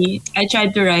fantasy. I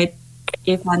tried to write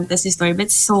a fantasy story, but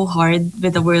it's so hard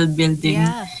with the world building.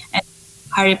 Yeah. And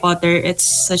Harry Potter, it's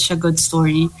such a good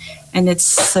story, and it's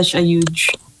such a huge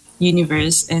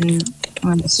universe, and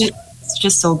it's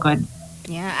just so good.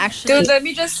 Yeah, actually. Dude, let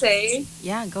me just say.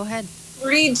 Yeah, go ahead.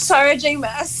 Read Sarah J.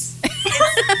 Maas.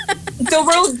 The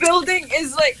world building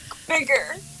is like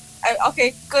bigger.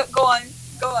 Okay, go on.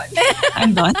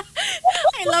 I'm done.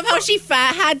 I love how she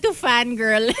had to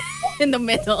fangirl in the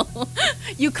middle.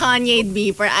 You Kanye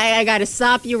beeper. I gotta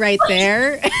stop you right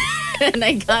there. And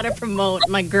I gotta promote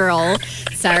my girl,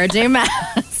 Sarah J.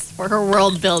 Maas, for her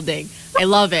world building. I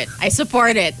love it. I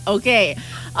support it. Okay.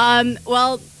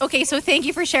 Okay, so thank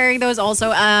you for sharing those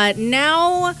also.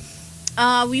 Now,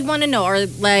 we want to know,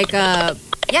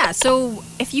 so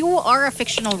if you are a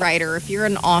fictional writer, if you're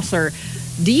an author,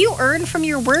 do you earn from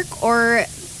your work, or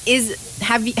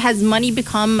has money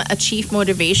become a chief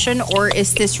motivation, or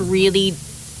is this really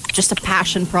just a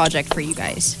passion project for you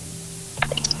guys?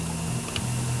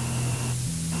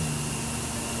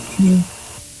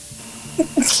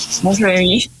 Not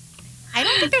very. I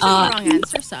don't think there's any wrong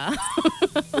answer, sir.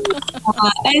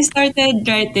 I started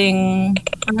writing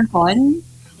for fun,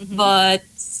 but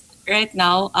right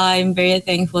now I'm very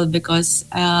thankful because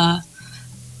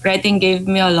writing gave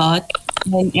me a lot,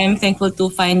 and I'm thankful to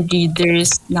find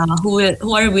readers who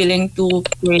are willing to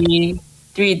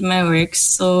read my works.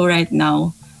 So right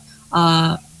now,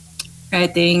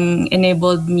 writing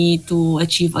enabled me to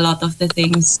achieve a lot of the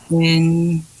things.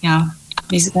 And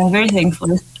basically, I'm very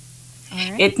thankful. All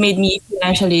right. It made me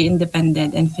financially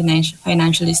independent and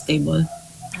financially stable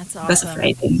That's because of awesome.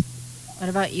 writing. What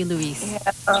about you, Luis?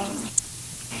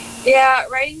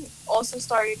 Writing also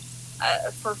started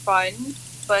for fun,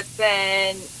 but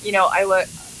then I would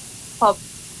pop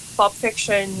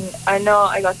fiction. I know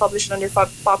I got published under pop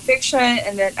fiction,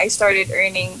 and then I started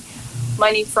earning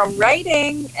money from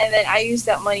writing, and then I used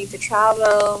that money to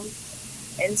travel.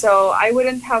 And so I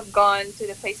wouldn't have gone to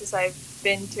the places I've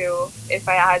been to if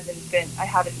I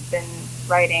haven't been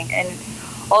writing. And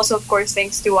also, of course,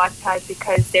 thanks to Wattpad,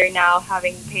 because they're now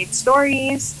having paid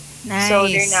stories. Nice. So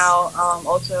they're now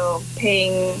also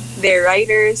paying their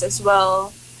writers as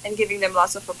well and giving them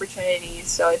lots of opportunities.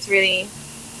 So it's really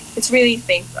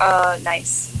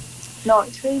nice. No,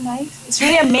 it's really nice. It's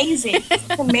really amazing.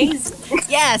 It's amazing.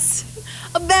 Yes,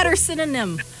 a better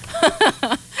synonym.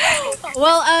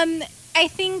 Well, I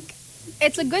think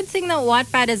it's a good thing that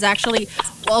Wattpad is actually.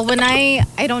 Well, when I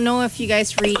don't know if you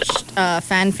guys reached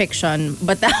fan fiction,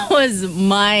 but that was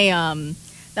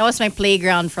my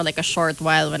playground for like a short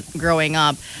while when growing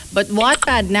up. But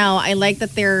Wattpad now, I like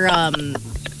that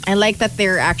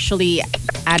they're actually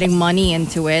adding money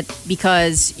into it,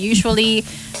 because usually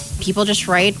people just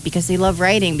write because they love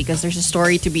writing, because there's a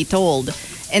story to be told.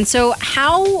 And so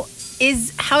how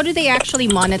do they actually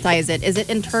monetize it? Is it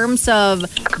in terms of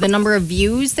the number of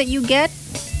views that you get,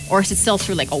 or is it still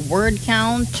through like a word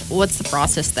count? What's the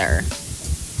process there?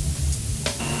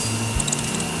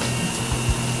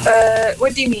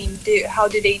 What do you mean? How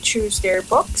do they choose their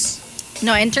books?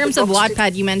 No, in terms of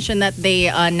Wattpad, you mentioned that they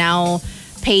now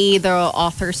pay the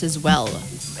authors as well.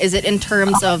 Is it in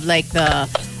terms of like the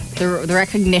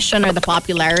recognition or the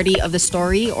popularity of the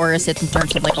story, or is it in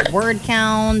terms of like a word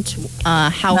count?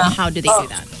 How do they do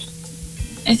that?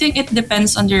 I think it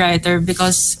depends on the writer,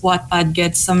 because Wattpad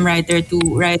gets some writer to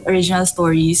write original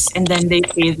stories and then they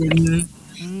pay them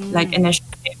like initial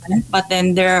payment. But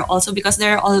then there are also, because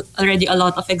there are already a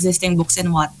lot of existing books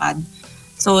in Wattpad,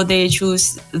 so they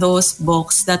choose those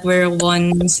books that were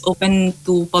once open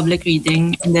to public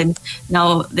reading, and then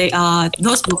now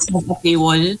those books have a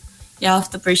paywall. You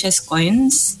have to purchase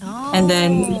coins, and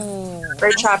then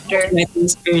Per chapter.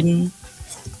 writers earn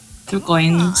through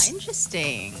coins.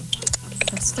 Interesting.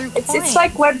 That's through It's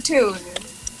like Webtoon.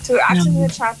 To access the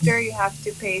chapter, you have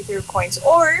to pay through coins.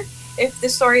 Or if the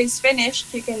story is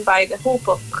finished, you can buy the whole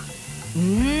book.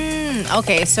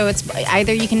 Okay, so it's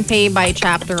either you can pay by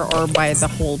chapter or by the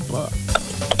whole book.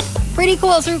 Pretty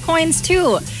cool, through coins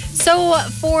too. So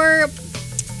for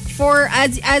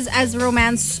as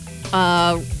romance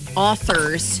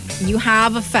authors, you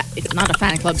have not a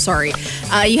fan club, sorry.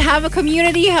 You have a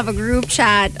community, you have a group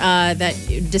chat that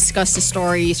discuss the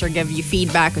stories or give you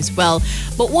feedback as well.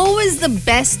 But what was the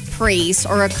best praise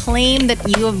or acclaim that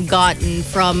you have gotten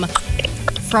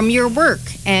from your work?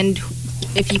 And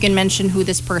if you can mention who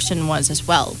this person was as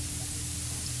well.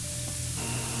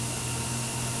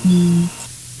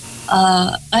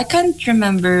 I can't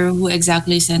remember who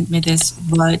exactly sent me this,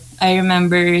 but I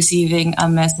remember receiving a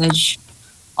message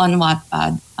on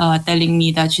Wattpad telling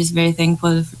me that she's very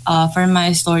thankful for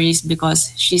my stories,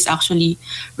 because she's actually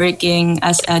working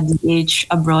as a DH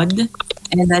abroad,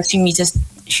 and that she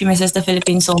misses the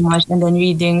Philippines so much, and then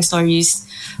reading stories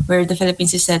where the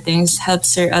Philippines is settings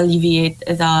helps her alleviate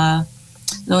the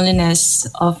loneliness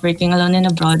of working alone and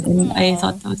abroad. And I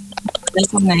thought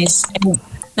that's so nice. And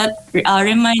that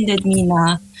reminded me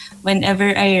na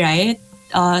whenever I write,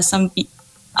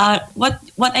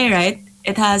 what I write,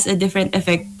 it has a different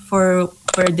effect for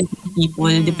different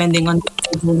people depending on what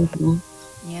they're going through.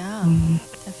 Yeah,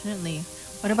 definitely.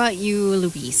 What about you,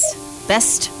 Luis?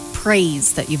 Best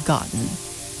praise that you've gotten?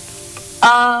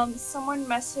 Someone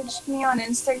messaged me on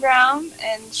Instagram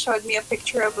and showed me a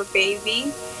picture of a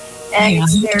baby, and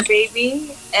it's their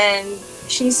baby, and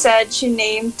she said she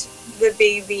named the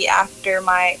baby after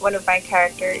one of my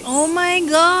characters. Oh my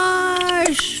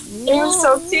gosh! It was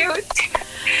so cute.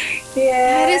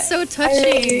 Yeah, That is so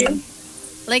touching.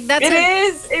 Like that's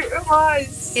It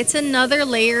was. It's another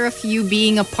layer of you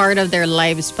being a part of their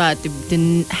lives, but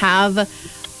to have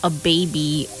a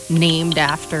baby named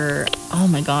after. Oh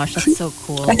my gosh, that's so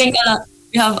cool. I think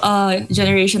we have a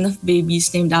generation of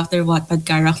babies named after Wattpad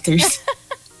characters.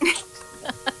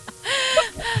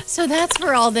 So that's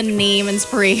where all the name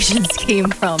inspirations came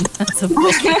from. That's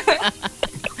amazing.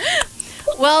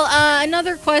 Well,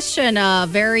 another question,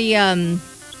 very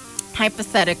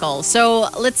hypothetical. So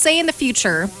let's say in the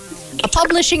future, a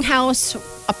publishing house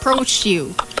approached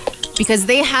you because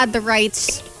they had the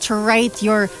rights to write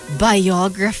your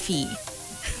biography.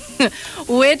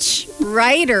 Which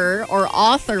writer or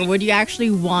author would you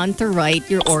actually want to write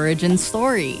your origin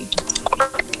story?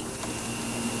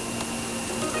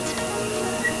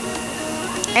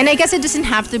 And I guess it doesn't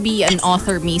have to be an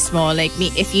author mismo. Like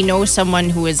me, if you know someone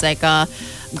who is like a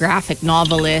graphic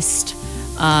novelist,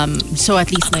 so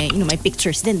at least my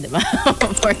pictures din, diba?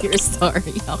 For your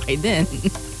story. Okay din.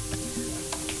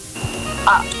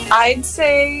 I'd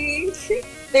say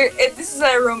this is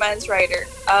a romance writer.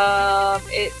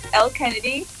 Elle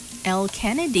Kennedy. Elle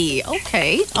Kennedy.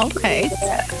 Okay.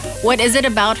 Yeah. What is it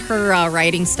about her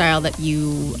writing style that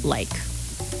you like?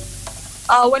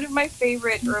 One of my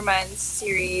favorite romance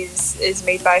series is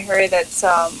made by her. That's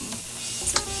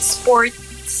sports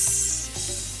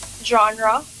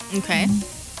genre. Okay.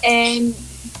 And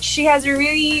she has a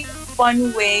really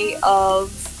fun way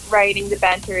of writing the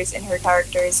banters in her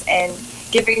characters and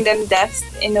giving them depth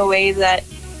in a way that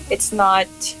it's not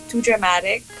too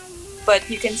dramatic, but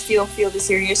you can still feel the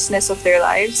seriousness of their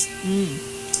lives.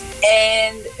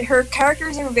 And her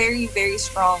characters are very, very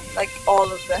strong, like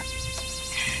all of them.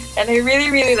 And I really,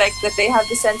 really like that they have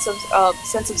the sense of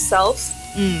self,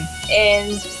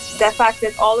 and the fact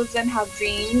that all of them have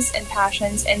dreams and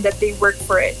passions, and that they work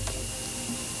for it.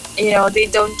 You know, they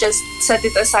don't just set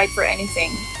it aside for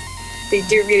anything. They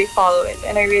do really follow it,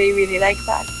 and I really, really like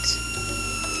that.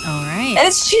 All right.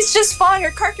 And she's just fun.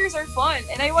 Her characters are fun,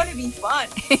 and I want to be fun.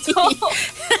 So,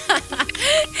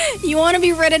 you want to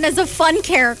be written as a fun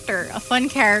character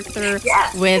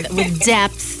yeah. with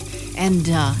depth and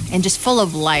just full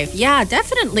of life. Yeah,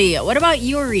 definitely. What about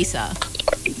you, Arisa?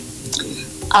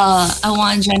 I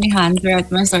want Jenny Han to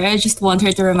write my story. I just want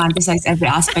her to romanticize every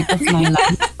aspect of my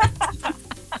life.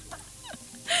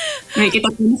 Make it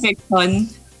a fiction.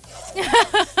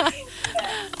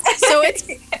 So it's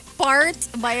part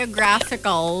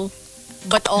biographical,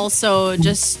 but also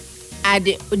just add.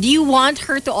 Do you want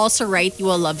her to also write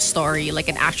you a love story, like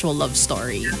an actual love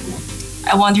story?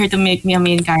 I want her to make me a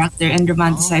main character and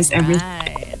romanticize everything.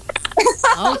 Right.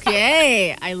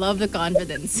 Okay, I love the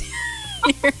confidence.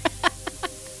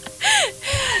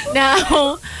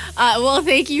 Now, well,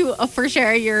 thank you for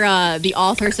sharing your the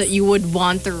authors that you would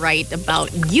want to write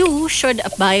about. You should a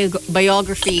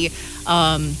biography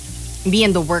be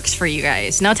in the works for you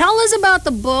guys. Now, tell us about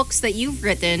the books that you've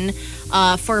written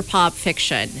for Pop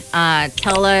Fiction.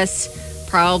 Tell us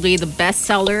probably the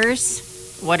bestsellers,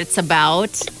 what it's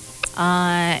about,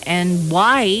 and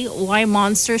why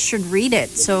monsters should read it.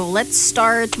 So let's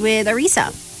start with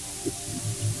Arisa.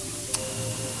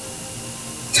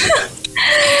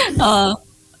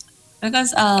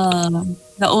 Because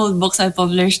the old books I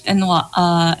published in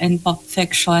Pop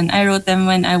Fiction, I wrote them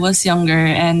when I was younger,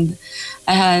 and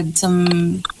I had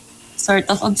some sort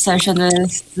of obsession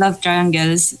with love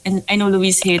triangles. And I know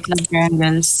Louise hates love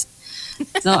triangles.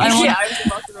 So I want... Yeah, I was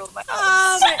about to roll my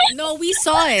eyes. No, we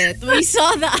saw it. We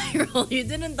saw the eye roll. You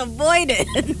didn't avoid it.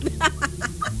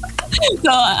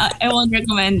 So I won't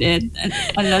recommend it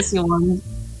unless you want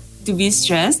to be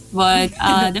stressed. But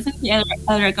definitely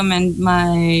I'll recommend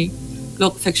my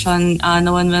book fiction,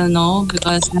 No One Will Know,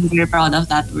 because I'm very proud of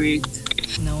that work.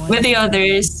 With the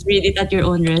others, read it at your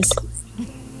own risk.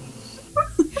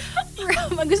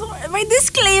 My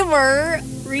disclaimer,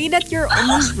 read at your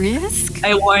own risk.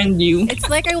 I warned you. It's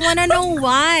like, I want to know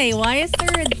why. Why is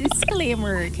there a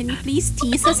disclaimer? Can you please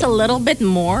tease us a little bit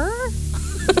more?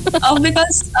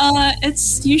 Because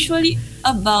it's usually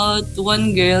about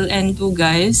one girl and two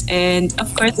guys. And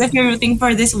of course, if you're rooting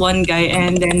for this one guy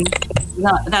and then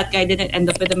that guy didn't end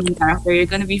up with the main character, you're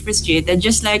gonna be frustrated.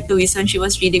 Just like Louise, when she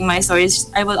was reading my stories,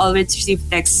 I will always receive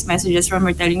text messages from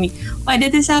her telling me, why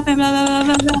did this happen? Blah, blah,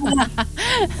 blah, blah, blah.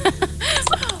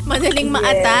 Madaling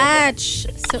ma-attach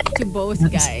to both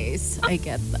guys. I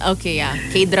get that. Okay, yeah.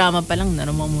 K-drama pa lang,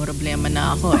 problema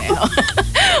na ako eh.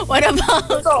 What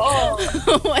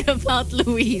about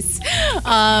Louise?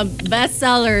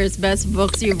 Bestsellers, best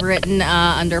books you've written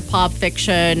under Pop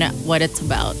Fiction, what it's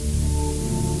about?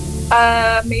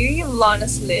 Maybe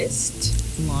Lana's List.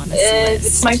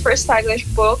 It's my first Taglish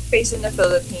book based in the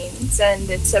Philippines, and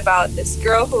it's about this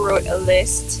girl who wrote a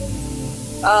list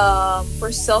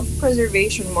for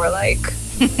self-preservation, more like,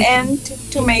 and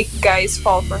to make guys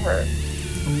fall for her.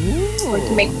 Ooh. Or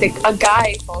to make a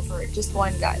guy fall for her, just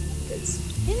one guy.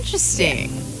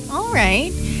 Interesting. All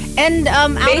right. And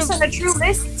based on a true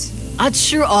list.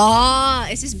 True. Oh,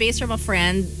 is this based from a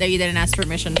friend that you didn't ask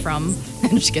permission from?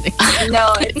 I'm just kidding.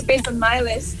 No, it's based on my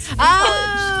list.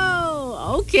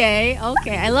 Oh, okay.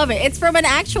 I love it. It's from an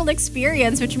actual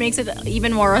experience, which makes it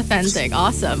even more authentic.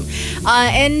 Awesome.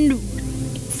 And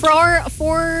for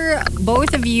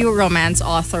both of you romance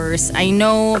authors, I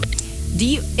know Do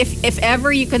you, if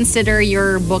ever you consider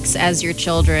your books as your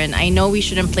children, I know we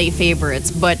shouldn't play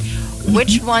favorites, but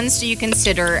which ones do you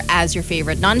consider as your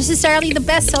favorite? Not necessarily the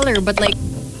bestseller, but like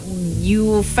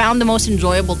you found the most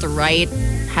enjoyable to write,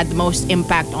 had the most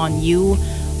impact on you.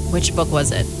 Which book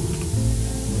was it?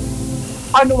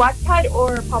 On Wattpad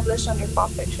or published under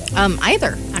Pop Fiction?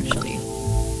 Either, actually.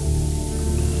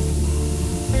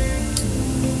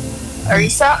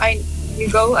 Arisa, you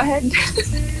go ahead.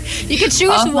 You could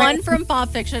choose one from Pop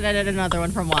Fiction and then another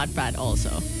one from Wattpad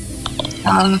also.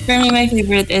 For me, my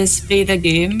favorite is Play the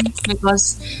Game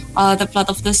because the plot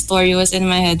of the story was in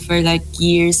my head for like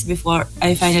years before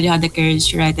I finally had the courage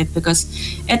to write it because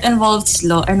it involves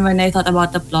law, and when I thought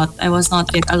about the plot, I was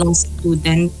not yet a law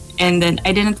student, and then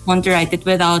I didn't want to write it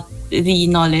without the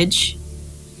knowledge.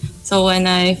 So when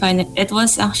I find it, it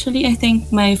was actually, I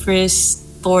think, my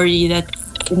first story that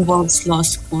involves law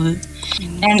school.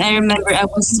 And I remember I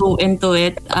was so into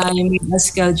it. I made a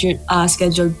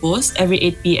scheduled post every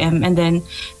 8 p.m. and then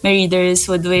my readers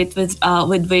would wait at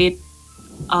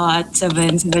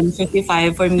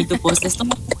 7:55 for me to post this.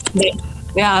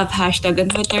 We have hashtag on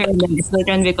Twitter, and then it's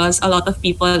later on because a lot of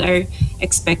people are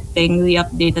expecting the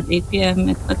update at 8 p.m.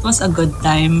 It was a good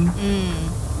time.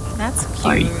 That's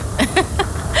cute.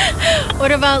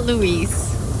 What about Luis?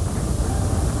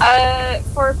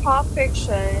 For Pop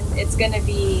Fiction, it's gonna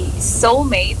be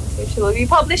Soulmate, which will be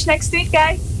published next week,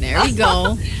 guys. There we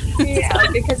go. Yeah,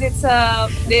 because it's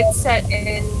set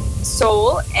in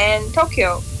Seoul and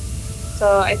Tokyo,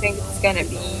 so I think it's gonna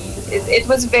be. It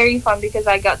was very fun because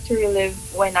I got to relive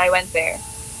when I went there.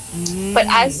 But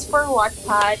as for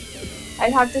Wattpad,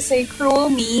 I'd have to say Cruel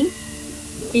Me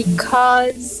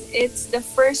because it's the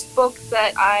first book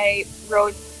that I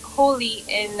wrote wholly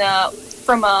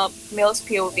from a male's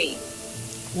POV.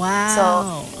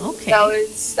 Wow. So okay.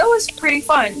 That was pretty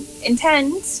fun.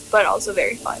 Intense, but also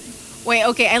very fun. Wait,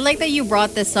 okay. I like that you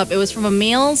brought this up. It was from a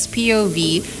male's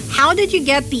POV. How did you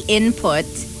get the input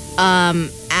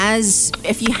as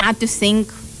if you had to think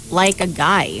like a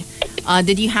guy?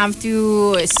 Did you have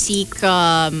to seek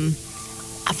find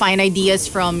ideas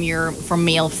from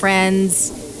male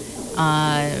friends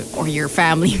or your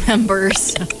family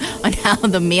members on how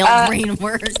the male brain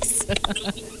works?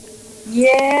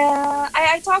 Yeah,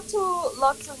 I talked to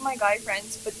lots of my guy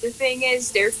friends, but the thing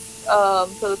is, they're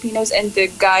Filipinos, and the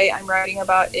guy I'm writing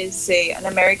about is an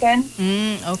American.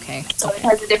 Okay. So it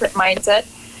has a different mindset.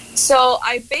 So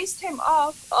I based him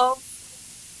off of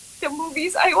the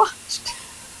movies I watched.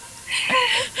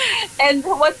 And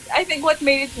what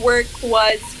made it work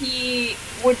was he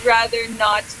would rather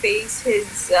not face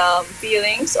his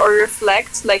feelings or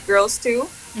reflect like girls do.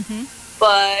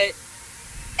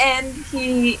 And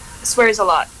he swears a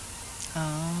lot.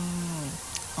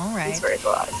 Oh, all right. He swears a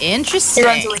lot. Interesting. He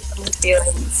runs away from his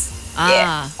feelings.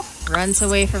 Runs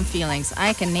away from feelings.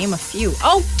 I can name a few.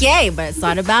 Okay, but it's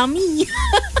not about me.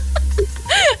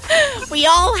 We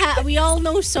all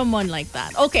know someone like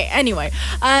that. Okay, anyway.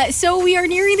 So we are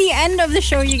nearing the end of the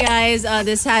show, you guys.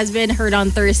 This has been Heard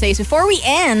on Thursdays. Before we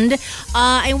end,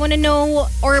 I want to know,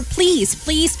 or please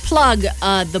plug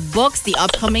the books, the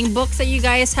upcoming books that you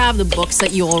guys have, the books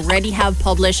that you already have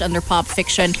published under Pop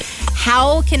Fiction.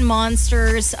 How can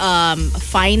monsters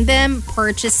find them,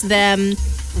 purchase them,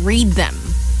 read them?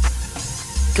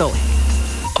 Go ahead.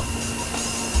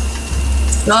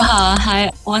 Aloha. Hi.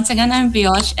 Once again, I'm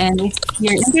Bioch, and if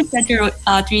you're interested to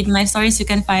read my stories, you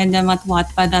can find them at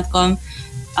wattpad.com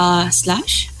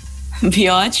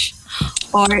 /Bioch.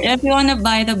 Or if you want to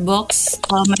buy the books,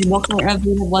 my books are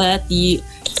available at the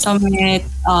Summit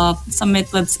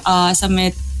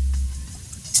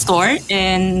store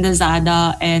in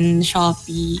Lazada and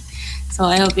Shopee. So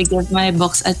I hope you give my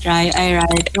books a try. I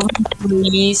write romance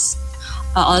stories,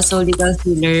 also legal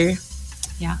thriller.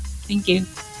 Yeah, thank you.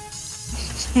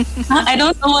 I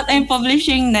don't know what I'm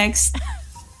publishing next.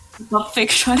 Pop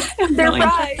Fiction.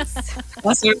 Surprise!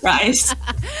 A surprise.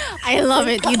 I love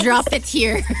it. You drop it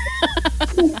here.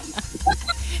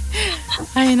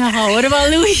 I know. What about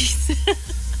Luis?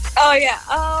 Oh yeah.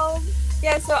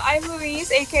 So I'm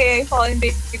Luis, aka Fallen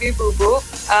Baby Boo Boo.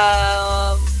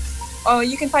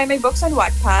 You can find my books on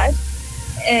Wattpad,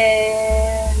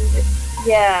 and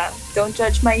yeah, don't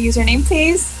judge my username,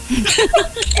 please.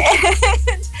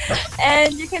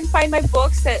 and you can find my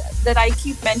books that I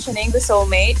keep mentioning, The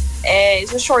Soulmate.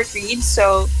 It's a short read,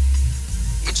 so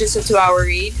it's just a 2-hour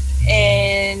read,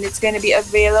 and it's going to be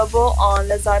available on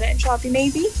Lazada and Shopee,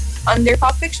 maybe under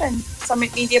Pop Fiction,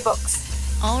 Summit Media Books.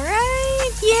 All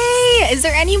right, yay! Is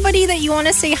there anybody that you want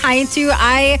to say hi to?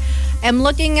 I am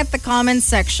looking at the comments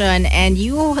section, and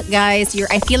you guys,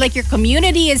 I feel like your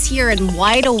community is here and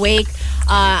wide awake.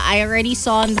 I already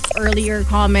saw in the earlier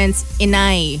comments,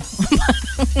 inay.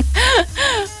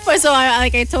 So I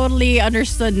totally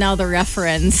understood now the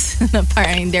reference.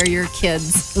 Parang they're your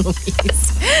kids,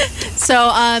 Luis.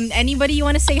 So anybody you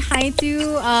want to say hi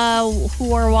to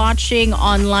who are watching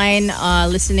online,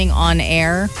 listening on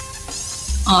air?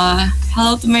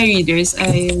 Hello to my readers.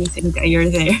 I think you're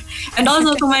there. And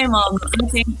also to my mom. I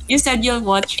think you said you'll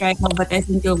watch right now, but I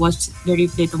think you'll watch the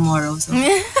replay tomorrow. So.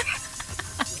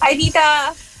 Hi,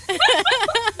 Tita.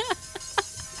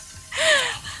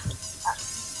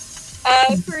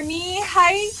 For me,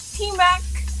 hi, T-Mac.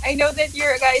 I know that you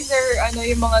guys are,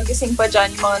 yung mga gising pa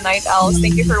dyan, yung mga night owls.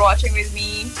 Thank you for watching with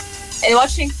me. And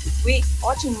watching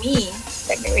me,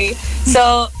 technically.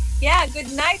 So, yeah,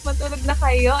 good night. Matulog na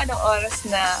kayo. Anong oras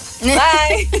na?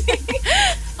 Bye!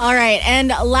 All right.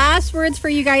 And last words for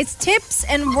you guys. Tips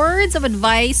and words of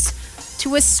advice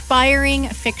to aspiring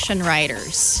fiction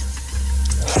writers.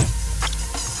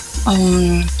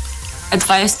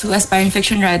 Advice to aspiring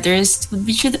fiction writers would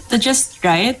be to just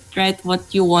write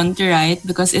what you want to write,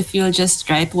 because if you'll just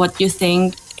write what you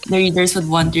think the readers would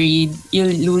want to read, you'll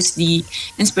lose the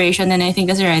inspiration. And I think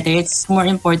as a writer, it's more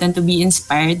important to be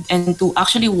inspired and to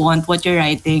actually want what you're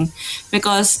writing,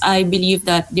 because I believe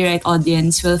that the right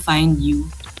audience will find you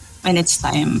when it's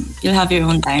time. You'll have your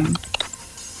own time.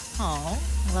 Oh,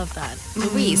 I love that.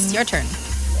 Luis, your turn.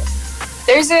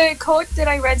 There's a quote that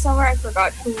I read somewhere, I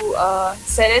forgot who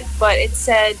said it, but it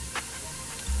said,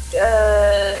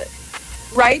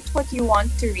 write what you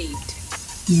want to read.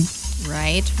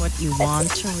 Write what you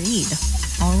want to read.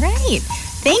 All right.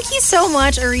 Thank you so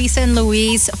much, Arisa and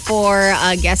Luis, for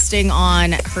guesting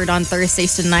on Heard on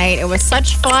Thursdays tonight. It was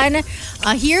such fun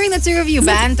hearing the two of you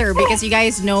banter, because you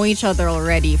guys know each other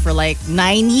already for like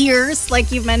 9 years,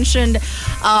 like you mentioned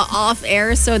off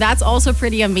air. So that's also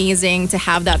pretty amazing to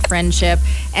have that friendship.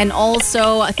 And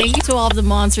also, thank you to all of the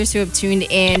monsters who have tuned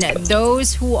in.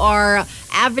 Those who are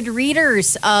avid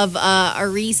readers of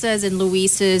Arisa's and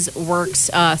Luis's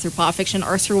works through Pop Fiction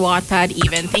or through Wattpad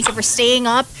even. Thank you for staying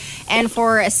up and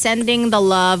for sending the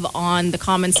love on the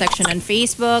comment section on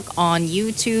Facebook, on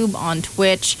YouTube, on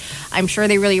Twitch. I'm sure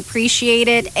they really appreciate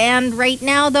it. And right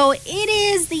now, though, it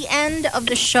is the end of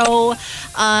the show.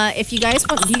 If you guys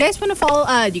want, do you guys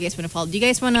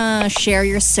want to share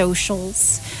your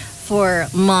socials for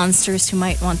monsters who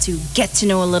might want to get to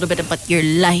know a little bit about your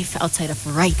life outside of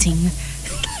writing?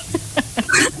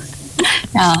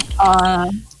 Yeah,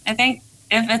 I think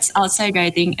if it's outside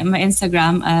writing, my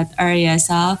Instagram at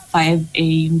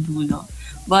Ariesa5A.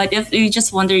 But if you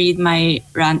just want to read my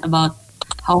rant about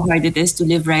how hard it is to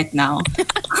live right now,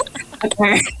 at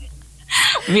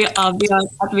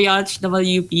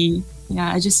WP,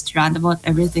 yeah, I just rant about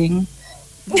everything.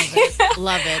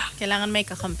 Love it. Kailangan may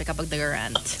kakampi kapag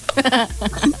nag-rant.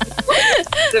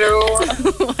 True.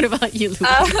 What about you,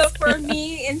 Luis? For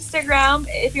me, Instagram,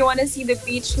 if you want to see the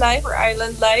beach life or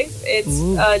island life, it's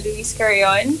Luis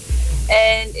Carrion.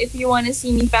 And if you want to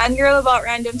see me fangirl about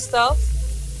random stuff,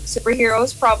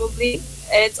 superheroes probably,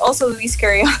 it's also Luis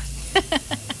Carrion.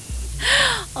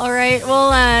 All right.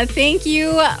 Well, thank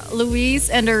you, Luis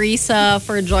and Arisa,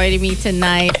 for joining me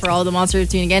tonight. For all the monsters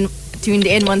tuned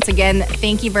in once again,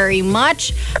 thank you very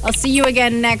much. I'll see you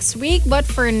again next week. But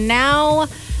for now,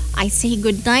 I say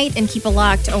good night and keep it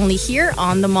locked only here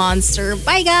on The Monster.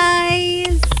 Bye,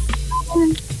 guys.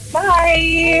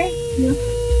 Bye.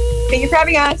 Thank you for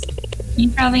having us. Thank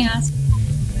you for having us.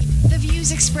 The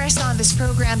views expressed on this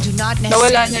program do not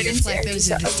necessarily reflect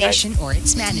those of the station or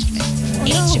its management.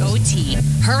 HOT.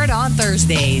 Heard on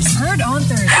Thursdays. Heard on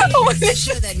Thursdays. The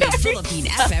show that made Philippine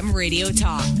FM radio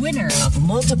talk. Winner of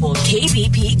multiple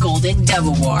KBP Golden Dove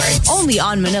Awards. Only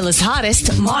on Manila's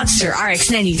hottest Monster RX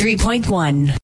 93.1.